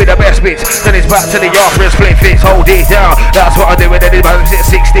 gotta be the best bits. Then it's back to the yard for a split fits. Hold it down, that's what I do with any man. 60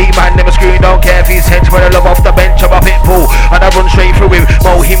 man, never screw, don't care if he's hench. When I love off the bench, I'm a pit bull. And I run straight through him,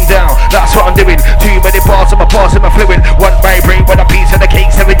 mow him down. That's what I'm doing. Too many parts of my parts in my fluid. One my brain with a piece of the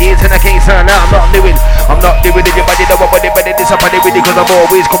cake, 7 years in the case. And now I'm not doing it. Your body know I'm with it, disappointed with it. Cause I'm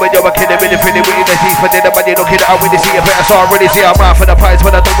always coming, you're a kid, really feeling with the teeth. But then the body looking at when they see a better, so I really see I'm out for the prize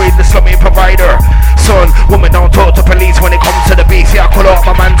when I do with the slumming provider. Son, woman don't talk to police when it comes to the beat. See I call up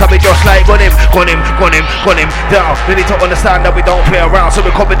my man, tell me just like gun him down. They need to understand that we don't play around. So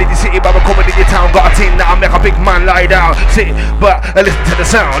we're coming in the city, but we're coming in your town. Got a team that I make a big man lie down. Sit, but I listen to the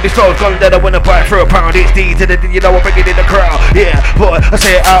sound. This flow's gone dead, I wanna buy for £1. It's D to the D, you know I'm bringing in the crowd. Yeah, boy, I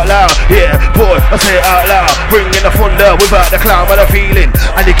say it out loud. Yeah, boy, I say it out loud. Bringing the thunder without the clown, but I'm feeling.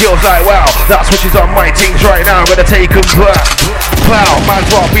 And the girl's like, wow, that's what she's on my teams right now. I'm gonna take them back. Wow, man's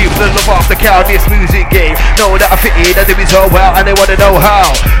what people that love off the cow. This music game, know that I fit in, I do it so well, and they wanna know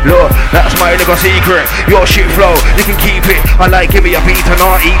how. Look, that's my little secret. Your shit flow, you can keep it. I like give me a beat and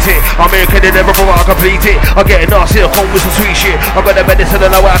I'll eat it. I'm American and never before I complete it. I get nasty, I come with some sweet shit. I got the medicine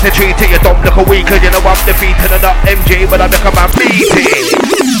and I know how to treat it. You don't look a weak, cause you know I'm defeated. And I'm not MJ, but I make a man beat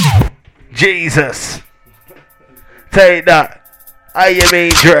it. Jesus. Take that. I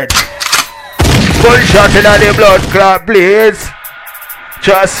mean dread. Gunshot in the blood clot, please.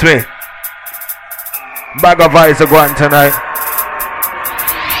 Trust me. Bag of ice are going tonight.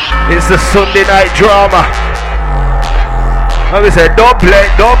 It's the Sunday night drama. Like we said, don't play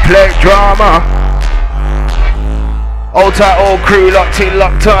drama. All tight, all crew, locked in,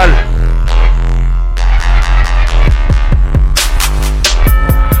 locked on.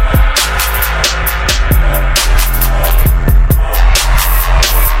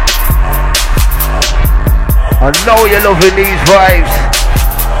 know you're loving these vibes.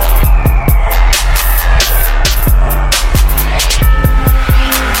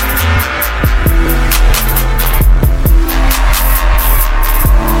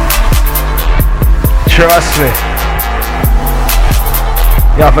 Trust me.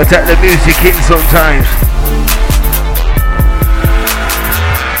 You have to take the music in sometimes.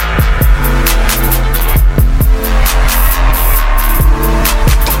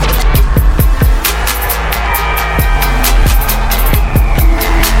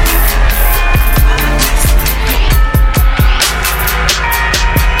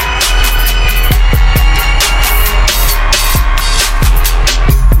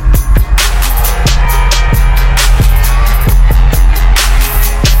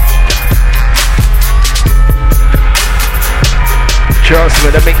 Trust me,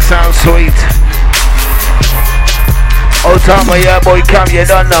 the mix sounds sweet. Old time my yeah boy come, you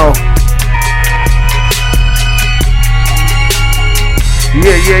don't know.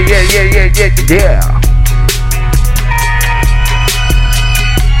 Yeah.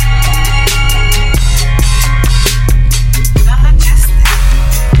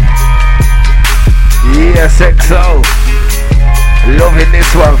 Yes, X-O. Loving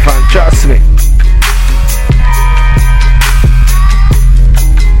this one, fam, trust me.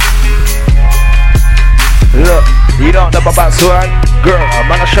 Look, you don't know about swag. Girl, I'm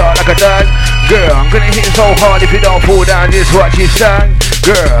on a shot like a dog. Girl, I'm gonna hit so hard if you don't fall down, just watch you stand.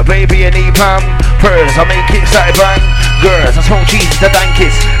 Girl, baby, you need palm. Pearls, I make it side bang. Girls, I smoke cheese to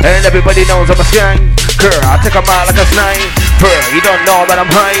dankis, and everybody knows I'm a skank. Girl, I take 'em out like a snake. Pearl, you don't know that I'm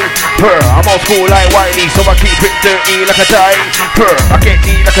high. Pearl, I'm old school like Wiley, so I keep it dirty like a tie. Pearl, I get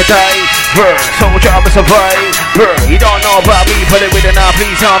deep like a die. Pearl, soldier, I'm a survive. Pearl, you don't know about me, put it with it now,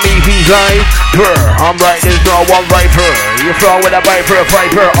 please tell me who's lying. Pearl, I'm right, there's no one right. Pearl, you flow with a viper,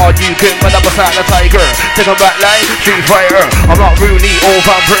 fiber, or you can when I'm beside the tiger. Take 'em back like Street Fighter. I'm not Rooney or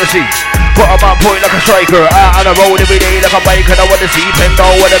Van Persie, but I'm on point like a striker. Out on the road every day like a biker. I wanna see pen,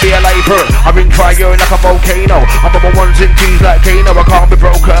 don't wanna be a lifer. I bring fire like a volcano. I'm on my ones and twos like Kano. I can't be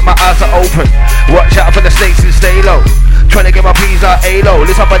broken, my eyes are open. Watch out for the snakes and stay low. Trying to get my P's like A-Lo.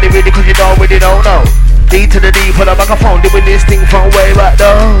 Listen buddy really cause you don't really don't know. D to the D, put a microphone, doing this thing from way back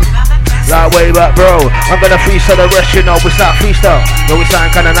though. Like way back bro, I'm gonna freestyle the rest, you know, we start freestyle. No, we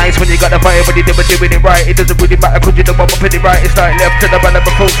sound kinda nice when you got the vibe, but you never doing it right. It doesn't really matter cause you don't want to put it right. It's like left to the right,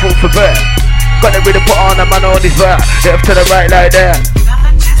 never full for bear. Gotta really put on a man on his back, left to the right like that.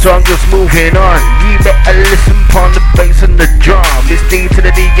 So I'm just moving on. You better listen upon the bass and the drum. It's D to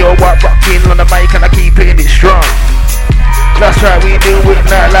the D, yo, what rocking on the mic and I keep hitting it strong. That's right, we do it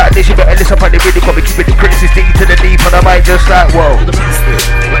not like this. You better listen upon the rhythm, cause we keep it the Chris. It's D to the D on the mic just like whoa.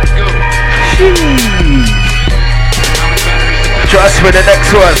 Trust me, the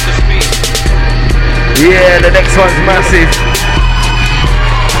next one. Yeah, the next one's massive.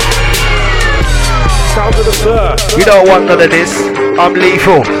 You don't want none of this. I'm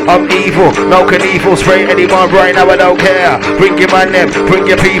lethal, I'm evil, no Knievel. Spray anyone right now, I don't care. Bring your man them, bring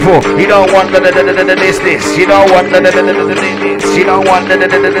your people. You don't want none of this. You don't want none of this. You don't want none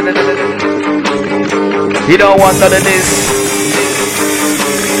of this. You don't want none of this.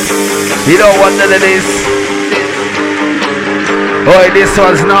 You don't want none of this. Boy, this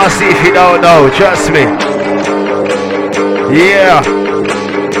one's nasty if you don't know, trust me. Yeah.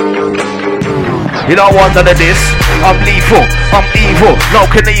 You don't want none of this. I'm lethal, I'm evil, no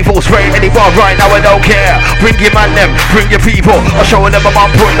Knievel. Spray anyone right now, I don't care. Bring your man them, bring your people. I'm showing them I'm on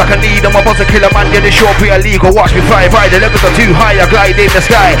point like I need them. I'm about to kill a man, yeah, this sure be illegal. Watch me fly by, the levels are too high. I glide in the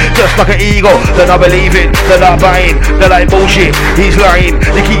sky, just like an eagle. They're not believing, they're not buying. They're like bullshit, he's lying.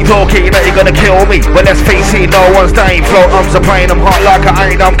 They keep talking that you're gonna kill me, but let's face it, no one's dying. Flow arms are playing, I'm hot like an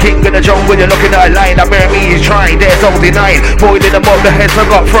iron. I'm king in the jungle, you're looking at a line. I bear me, he's trying, there's no denying. Boiling them up, the heads I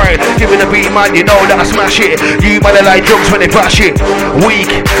got fried. Give me the beat, man, you know that I smash it. You man are like drugs when they bash it. Weak,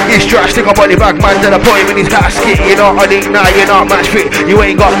 it's trash, take a body bag, man, then I put him in his casket. You know I think, nah, you're not match fit. You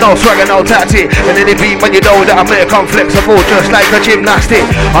ain't got no swagger, no tactic. And then they beat, man, you know that I'm American flexible, just like a gymnastic.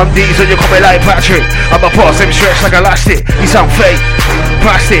 I'm Diesel, you're coming like Patrick. I'm a boss, I'm stretched like elastic. You sound fake,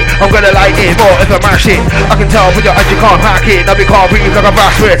 plastic. I'm gonna like it more if I mash it. I can tell from your eyes you can't hack it. Now we can't breathe like a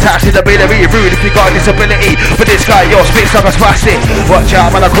bastard. Attached to the ability, rude if you got a disability. But this guy, your spit's like a spastic. Watch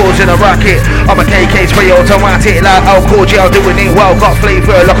out, man, I causing a racket. I'm a KK spray automatic, like X-O.G, I'm doing it well. Got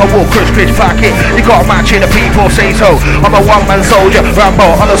flavour like a Wolf Crisp packet. You got matching the people say so. I'm a one-man soldier, Rambo.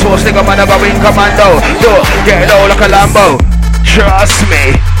 I'm a source nigga, man, I'm in commando. Look, getting low like a Lambo. Trust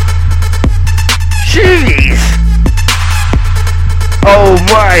me. Jeez. Oh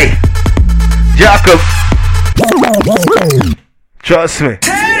my. Jacob. Trust me.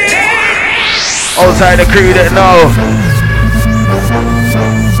 Outside the crew that know.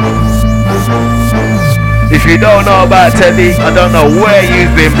 If you don't know about Teddy, I don't know where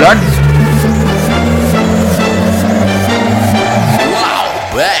you've been, blood.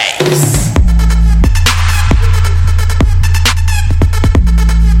 Wow, bass.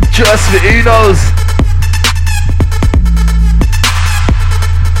 Trust me, who knows?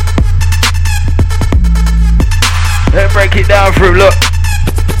 Let's break it down through, look.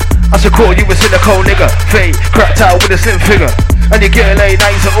 I should call you a silicone nigga. Fade, cracked out with a slim figure. And you get LA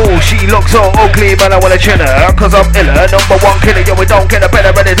nights at all. She looks so ugly, man, I wanna chill her. Cause I'm iller, number one killer. Yo, we don't get a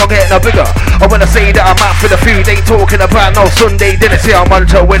better, but it don't get no bigger. I wanna say that I'm out for the food. Ain't talking about no Sunday dinner. See, I'm on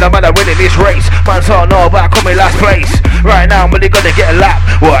to win, I'm out winning this race. Man, so I know about coming last place. Right now, I'm really gonna get a lap.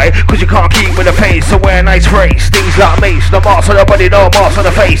 Why? Cause you can't keep with the pace. So wear a nice phrase. Things like mace. No marks on the body, no marks on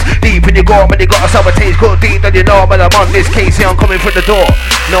the face. Deep in your gore, man, you got a sour taste. Good deep, then you know, man, I'm on this case. See, I'm coming for the door.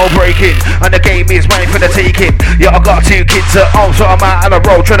 No breaking. And the game is mine for the taking. Yeah, I got 2 kids at home, so I'm out on the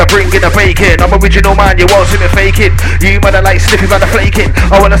road trying to bring in the bacon. I'm original, man, you won't see me faking. You man are like slipping by the flaking.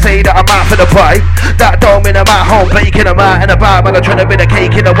 I wanna say that I'm out for the pie. That don't mean I'm at home baking. I'm out and about, man, I'm trying to be the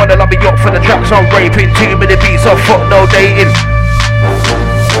caking. I wanna love me up for the tracks I'm raping. Too many beats, so fuck no dating.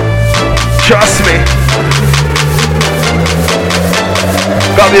 Trust me.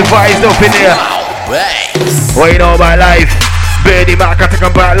 Got me vised up in here. What you know about life? Birdie Mac, I think I'm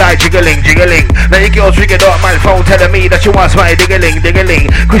back like jiggling, jiggling. Now your girl's ringing up my phone telling me that she wants my diggling, diggling.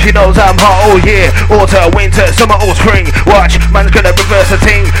 Cause she knows I'm hot all year. Autumn, winter, summer or spring. Watch, man's gonna reverse a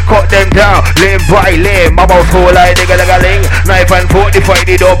thing. Cut them down, limb by limb. I'm all full like digga-digga-ling. Knife and 45,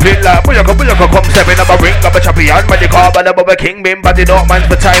 they don't blink like Bullock, come stepping up a ring. I'm a champion, man, you call by the Bubba King. Been batting up, man's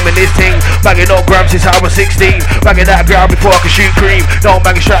for time in this thing. Bagging up grams since I was 16. Bagging that ground before I could shoot cream. Don't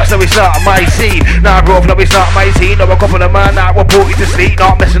bang straps, so it's not my scene. Nah, bro, no, it's not my scene. No, a couple of man that will put you to sleep.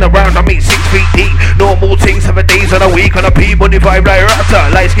 Not messing around, I mean 6 feet deep. Normal things, 7 days on a week. On a P-money vibe like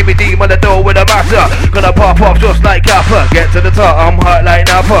Raptor. Like Skippy D on the door with a master. Gonna pop off just like Kappa. Get to the top, I'm hot like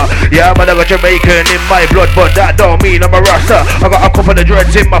Napa. Yeah, man, I got Jamaican in my blood, but that don't mean I'm a Rasta. I got a couple of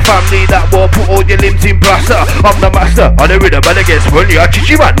dreads in my family that will put all your limbs in plaster. I'm the master on the rhythm, and it gets funny. I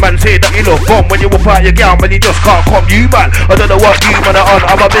chichi man, man say that you love fun when you whip out your gown, man, you just can't come you man. I don't know what you man are on.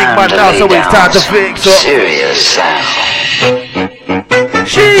 I'm a big man now, so it's time to fix up. Serious sound.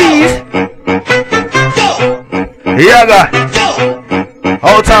 Jeez. Yaga.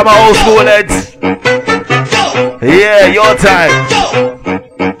 Whole time my old school heads. Yeah, your time.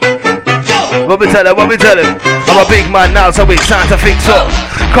 What me tell him? I'm a big man now, so it's time to fix up.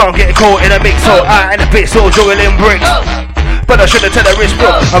 Can't get caught in a mix up. Out in a bit, so juggling bricks. But I should've tell the wrist bro.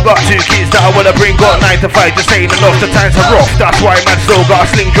 I got 2 kids that I wanna bring. Got 9 to 5, just ain't enough. The times are rough. That's why man still got a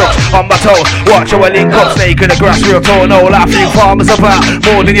sling drugs on my toes. Watch how I link up. Snake in the grass, real tall. No laughing farmers about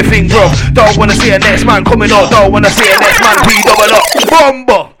more than you think, bro. Don't wanna see a next man coming up. Don't wanna see a next man be double up.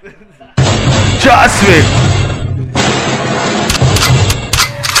 Bumbo. Trust me.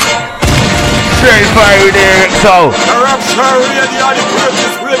 Straight fire with the X-O.G.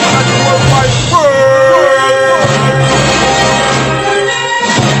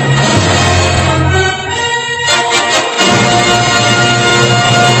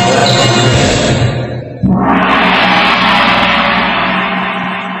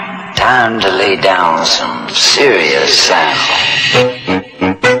 Time to lay down some serious sound.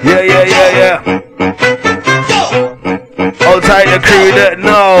 Yeah. Hold tight the crew that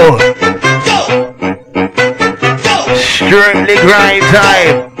know. Strictly grind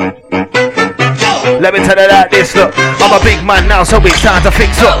time. Let me tell you that this look. I'm a big man now, so it's time to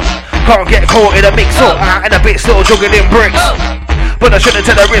fix up. Can't get caught in a mix up. Out in a bit, still juggling bricks. But I shouldn't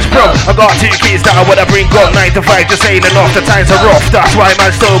tell the wrist bro. I got 2 kids that I wanna bring up. 9 to 5, just ain't enough. The times are rough. That's why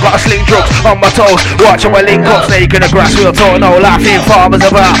man still got a sling drugs on my toes. Watch how I link up. Snake in the grass, real tall. No laughing farmers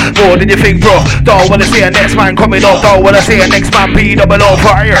about more than you think, bro. Don't wanna see a next man coming up. Don't wanna see a next man be double on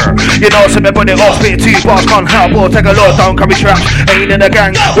fire. You know, so me put it off. Spit 2 bars, can't help. Or take a load, don't carry traps. Ain't in the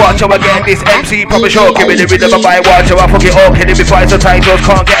gang. Watch how I get this MC proper show. Give me the rhythm of my watch how I fuck it up. Kidding me fights so titles,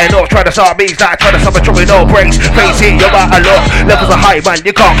 can't get enough. Try to start beats like try to stop a trouble, no breaks. Face it, you're out of luck. Levels are high, man,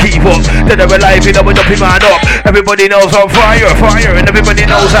 you can't keep up. Then they're alive, you know, we dumping man up. Everybody knows I'm fire, and everybody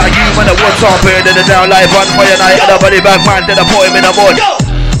knows that you man are what's up here. Then they're down live on fire night, and nobody back man, then I put him in the mud.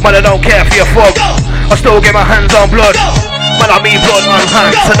 Man, I don't care for your fuck. I still get my hands on blood. man, I mean blood on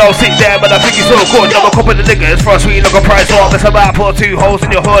hand. So don't sit there, but I think it's so good. Now a couple of niggas for a sweet like a price walk. It's about put 2 holes in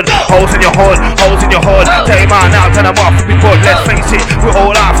your hood, holes in your hood, holes in your hood. Take man out, turn them off, be good. Let's face it, we're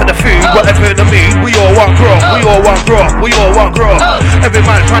all out for the food, whatever the mood. We all want growth, we all want growth, we all want growth. Every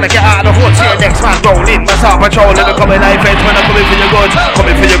man trying to get out of the hood, see the next man rolling. Man start patrolling, they're coming like feds when I'm coming for your goods,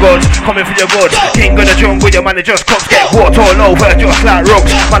 coming for your goods, coming for your goods. King of the jungle, your man, just cops get walked all over, just like rugs.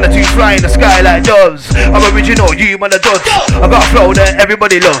 Man, the two fly in the sky like doves. I'm original, you man, the duds. I got a flow that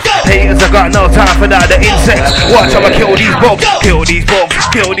everybody loves. Haters, I got no time for that. The insects, watch how I kill these bugs, kill these bugs,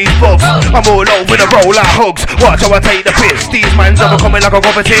 kill these bugs. I'm all over the roll like hugs. Watch how I take the piss. These mans are coming like a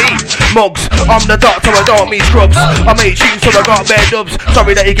cup of tea. Mugs, I'm the doctor, I don't mean scrubs. I made tunes so I got bare dubs.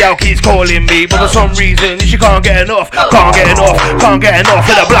 Sorry that your gal keeps calling me, but for some reason she can't get enough. Can't get enough, can't get enough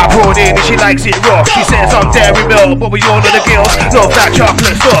of the black road in. She likes it rough. She says I'm dairy milk, but we all know the girls love that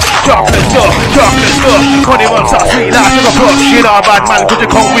chocolate stuff, chocolate stuff, chocolate stuff. Honey wants that sweet like sugar puff. She not a bad man, could you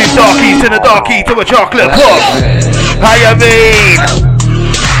come with darkies to the darkie to a chocolate puff? How you mean?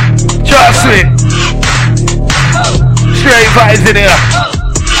 Trust me. Straight vibes in here.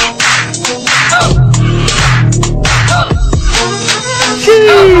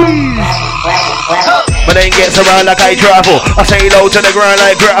 Jeez. My name gets around like I travel. I say low to the ground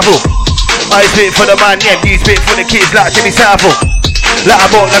like gravel. I spit for the man, yeah, you spit for the kids like Jimmy Savile. Like I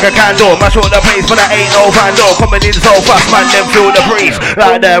bought like a candle, mash out the place, but I ain't no vandal. Coming in so fast, man, them feel the breeze.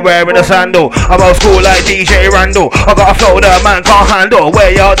 Like they're wearing a sandal. I'm old school like DJ Randall. I got a flow that man can't handle.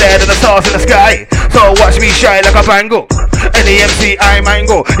 Way out there than the stars in the sky. So watch me shine like a bangle. Any MC I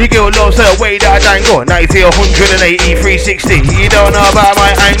mango. You girl loves the way that I dangle. 90, 180, 360. You don't know about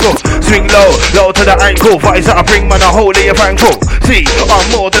my angle. Swing low, low to the ankle. Vibes that I bring, man, I hold it, you're thankful. See, I'm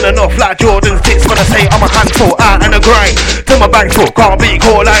more than enough like Jordan's tits when I say I'm a handful. Out and a grind, till my bank's full. Can't be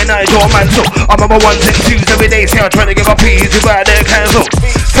caught like Nigel Mansell. I'm on my 1s and 2s every day. See, I'm trying to get my P's, you better they cancel.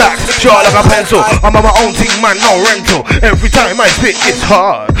 Sack, sharp like a pencil. I'm on my own thing, man, no rental. Every time I spit, it's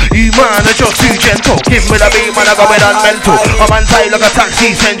hard. You man are just too gentle. Give me the beat, man, I got it on mental. I'm on tight like a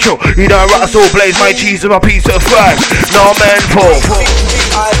taxi central. You don't rat all blaze my cheese with a piece of flag. No mental.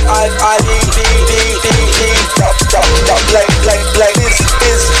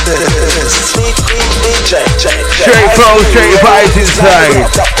 Straight flow, straight vibes inside.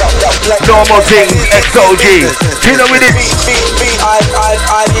 Normal things, X-O.G. You know with it.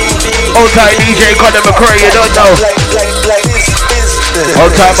 Old time DJ Conor McCray, you don't know.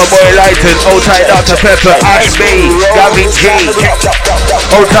 Old time my boy Lighton, old time Dr. Pepper, Ash B, Gavin G.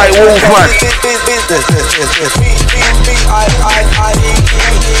 Old time Wolfman.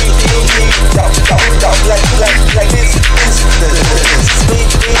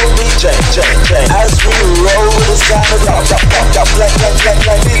 As we roll the sound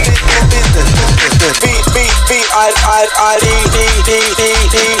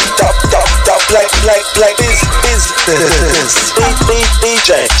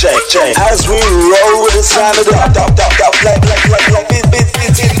as we roll with the sound of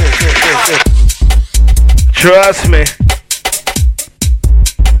Trust me.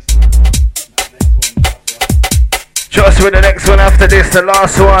 Trust me, the next one after this, the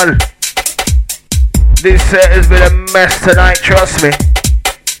last one. This set has been a mess tonight, trust me.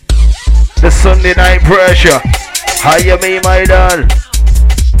 The Sunday night pressure. How you mean, my doll?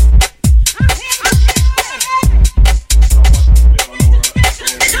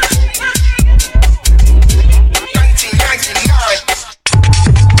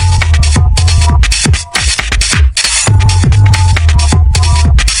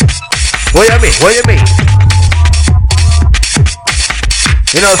 What you mean? What you mean?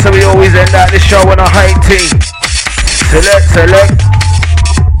 You know, so we always end out the show on a high team. Select.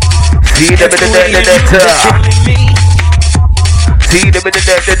 See them in the See them in the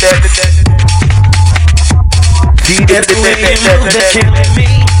See them in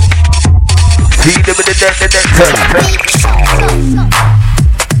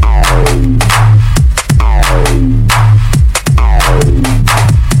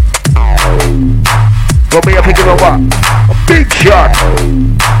Go be a picking up a big shot.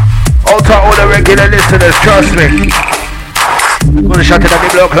 Out to all the regular listeners, trust me. Gunshot in the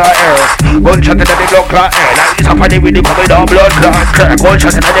blood clot air. Gunshot in the blood clot air. Like this happening with the coming down blood clot.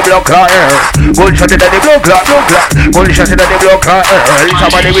 Gunshot in the blood clot air. Gunshot in the blood clot. Gunshot in the blood clot air. This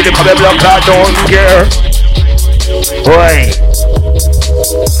happening with the coming blood clot. Don't care. Boy,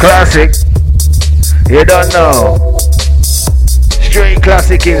 classic. You don't know. Straight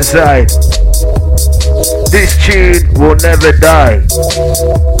classic inside. This tune will never die.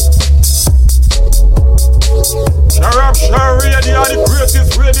 Sharab Shari, they are the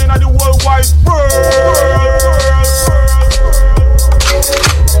greatest radio in the worldwide world.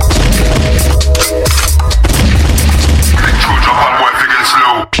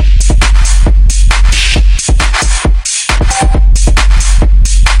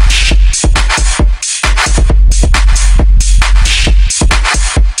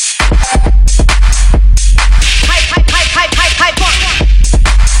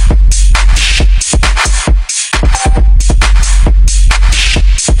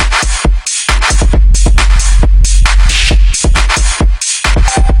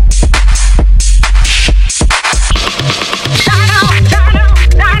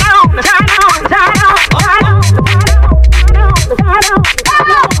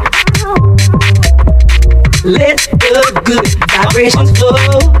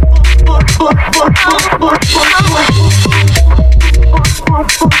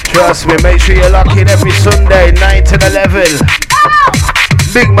 Trust me, make sure you're locked in every Sunday, 9 to 11.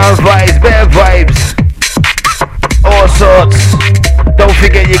 Big man vibes, bare vibes, all sorts. Don't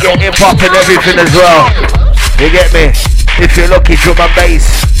forget you get hip hop and everything as well. You get me? If you're lucky, drum and bass.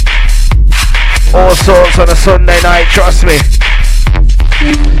 All sorts on a Sunday night, trust me.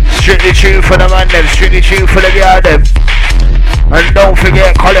 Strictly tune for the man them, strictly tune for the girl them. And don't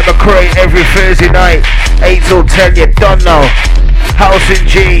forget Colin McCray every Thursday night, 8 till 10, you don't know. House and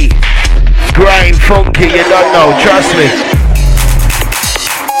G, grind, funky, you don't know, trust me.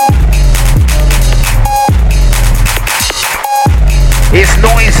 It's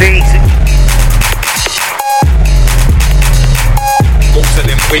noisy. Most of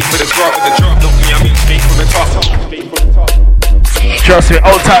them wait for the drop, don't me, I mean speak from the top. Trust me,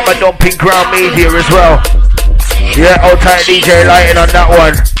 old type of dumping ground media as well. Yeah, old type DJ lighting on that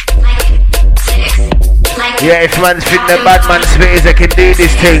one. Yeah, if man's think the bad man spitters, they can do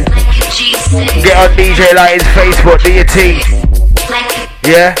this thing. Get on DJ Lighting's Facebook, do your thing.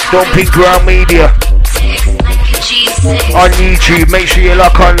 Yeah, dumping ground media. On YouTube, make sure you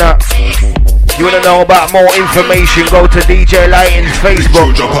lock on that. You wanna know about more information, go to DJ Lighting's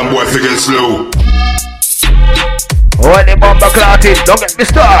Facebook. Jump on boy, figure slow. Alright, the bomber clotted, don't get me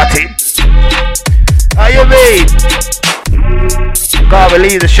started. How you mean? Can't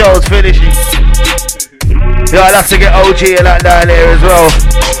believe the show's finishing. Yeah, I'll have to get OG and that down here as well.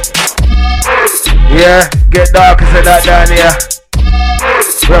 Yeah, get darker than that down here.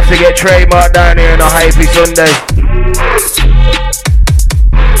 We have to get trademark down here on a hypey Sunday.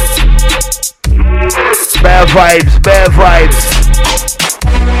 Bare vibes, bare vibes.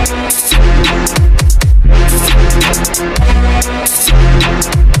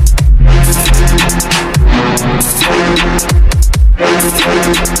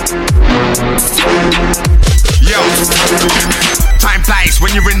 Yo, time flies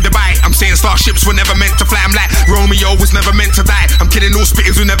when you're in Dubai. I'm saying starships were never meant to fly. I'm like Romeo was never meant to die. I'm kidding, all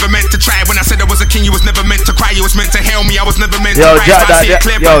spitters were never meant to try. When I said I was a king, you was never meant to cry. You was meant to hail me, I was never meant to cry.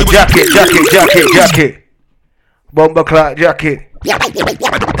 Jacket. Bomber clock jacket.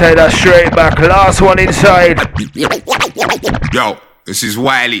 Take that straight back. Last one inside. Yo, this is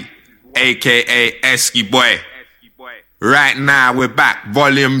Wiley, aka Esky Boy. Right now we're back,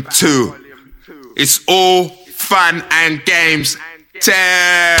 volume 2. It's all fun and games.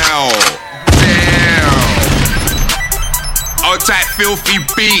 Tell. Outside filthy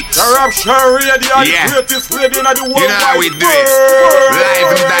beats. The Rap Show Radio, the greatest radio in the world. You know how we do it.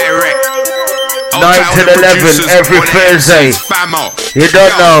 Live and direct. 9 to 11 every Thursday. You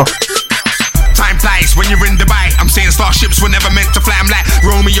don't know. Time flies when you're in Dubai. I'm saying starships were never meant to fly. I'm like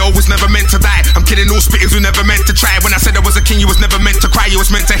Romeo was never meant to die. I'm kidding, all spitters were never meant to try. When I said I was a king, you was never meant to cry. You was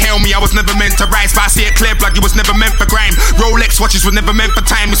meant to hail me, I was never meant to rise. But I see it clear, blood, you was never meant for grime. Rolex watches were never meant for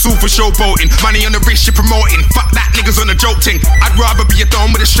time. It's all for showboating. Money on the wrist, you're promoting. Fuck that, niggas on the joke thing. I'd rather be a don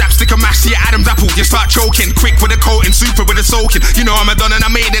with a strap, stick a mash to your Adam's apple. You start choking, quick with a coating, super with a soaking. You know I'm a don and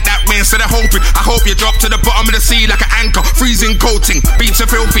I made it that way instead of hoping. I hope you drop to the bottom of the sea like an anchor. Freezing coating, beats are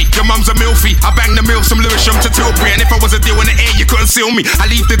filthy. Your mum's a milfy. I bang the mill, some Lewisham to Tilbury. And if I was a deal in the air, you couldn't seal me. I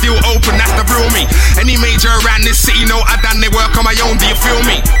leave the deal open, that's the real me. Any major around this city know I done they work on my own, do you feel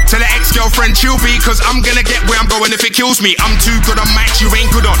me? Tell the ex-girlfriend chill be, cause I'm gonna get where I'm going if it kills me. I'm too good on mics, you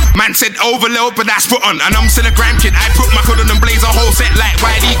ain't good on. Man said overload, but that's put on. And I'm still a gram kid, I put my hood on and blaze a whole set like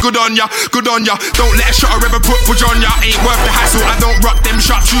Wiley. Good on ya, good on ya. Don't let a shot or ever put fudge on ya. Ain't worth the hassle, I don't rock them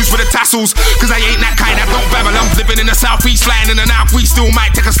sharp shoes with the tassels. Cause I ain't that kind, I don't babble. I'm living in the southeast, flying in and out. We still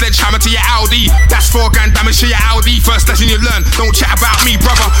might take a sledgehammer to your Audi. That's 4 grand damage to your Audi. First lesson you learn, don't chat about me,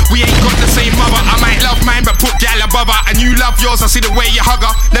 brother. We ain't got the same mother. I might love mine, but put gal above her. And you love yours, I see the way you hug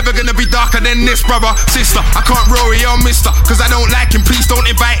her. Never gonna be darker than this, brother. Sister, I can't roll your mister, cause I don't like him, please don't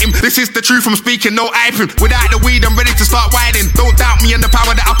invite him. This is the truth, I'm speaking, no hyping. Without the weed, I'm ready to start riding. Don't doubt me and the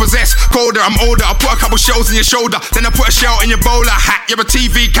power that I possess. Colder, I'm older, I put a couple shells in your shoulder, then I put a shell in your bowler hat. You're a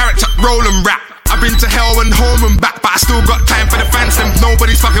TV character, roll and rap. I've been to hell and home and back, but I still got time for the fans them.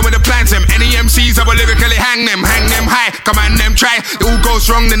 Nobody's fucking with the plans them. Any MCs I will lyrically hang them high. Command them try, it all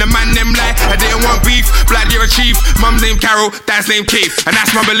goes wrong, then the man them lie. I didn't want beef, blood you're a chief. Mum's name Carol, dad's name Keith, and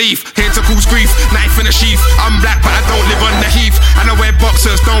that's my belief. Here to cause grief, knife in a sheath. I'm black but I don't live on the heath. And I wear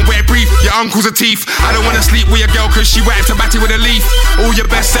boxers, don't wear brief. Your uncle's a thief. I don't wanna sleep with your girl cause she wipes her batty with a leaf. All your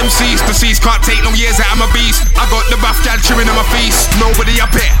best MCs, deceased, can't take no years out of my beast. I got the buff gal chewing on my feast. Nobody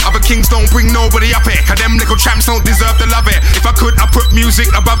up here, other kings don't bring nobody up here, cause them little tramps don't deserve to love it. If I could, I'd put music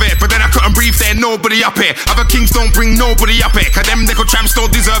above it, but then I couldn't breathe there, nobody up here. Other kings don't bring nobody up here, cause them little tramps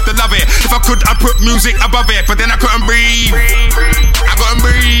don't deserve to love it. If I could, I'd put music above it, but then I couldn't breathe. I couldn't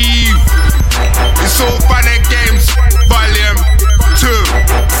breathe. It's all fun and games, volume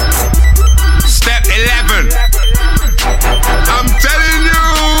 2, step 11. I'm telling you,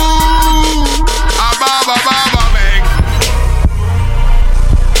 bang.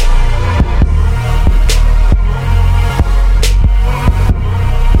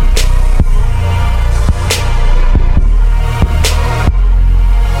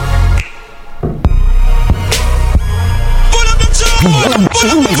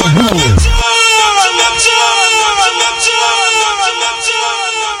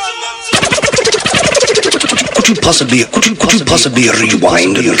 Could you possibly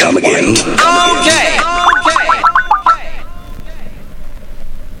rewind and come again? Okay.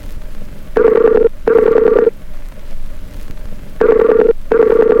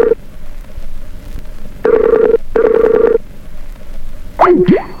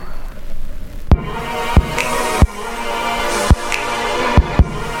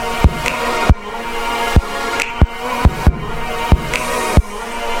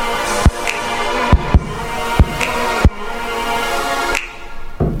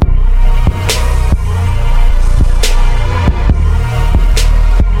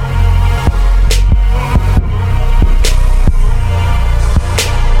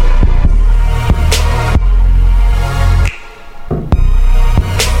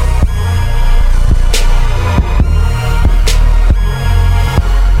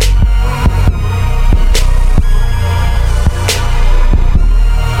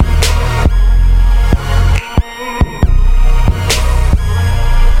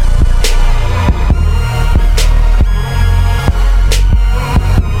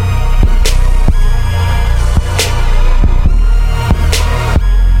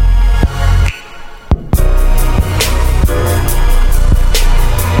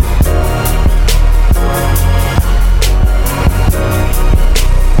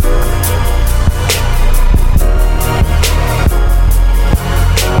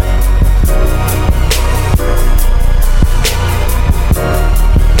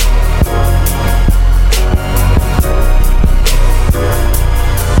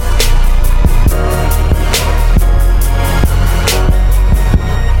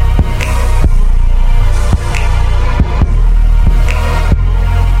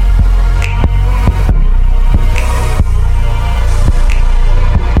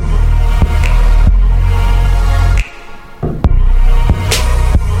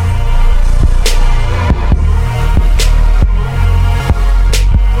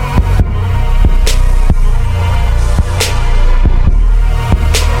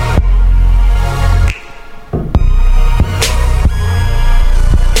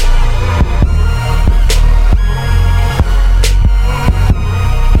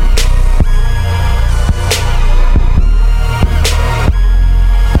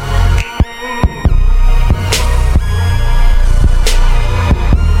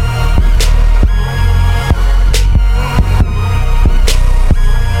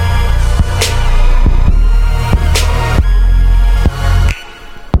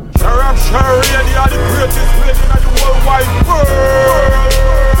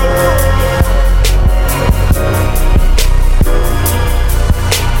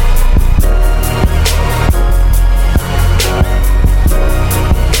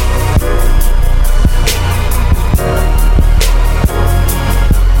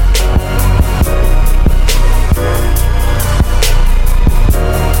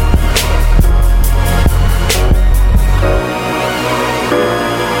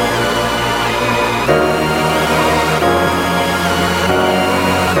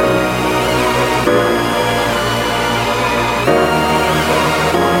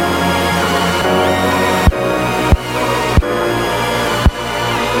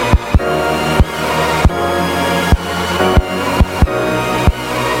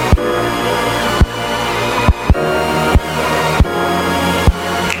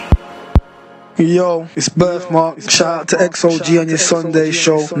 Yo, it's Birthmark. Shout out to X-O.G on your Sunday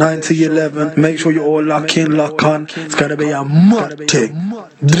show, 9 to 11. Make sure you all lock in, lock on. It's gonna be a mud thing.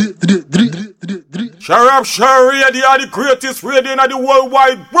 Sharab Shari, the greatest radio in the world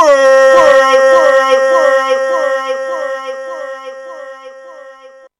wide world.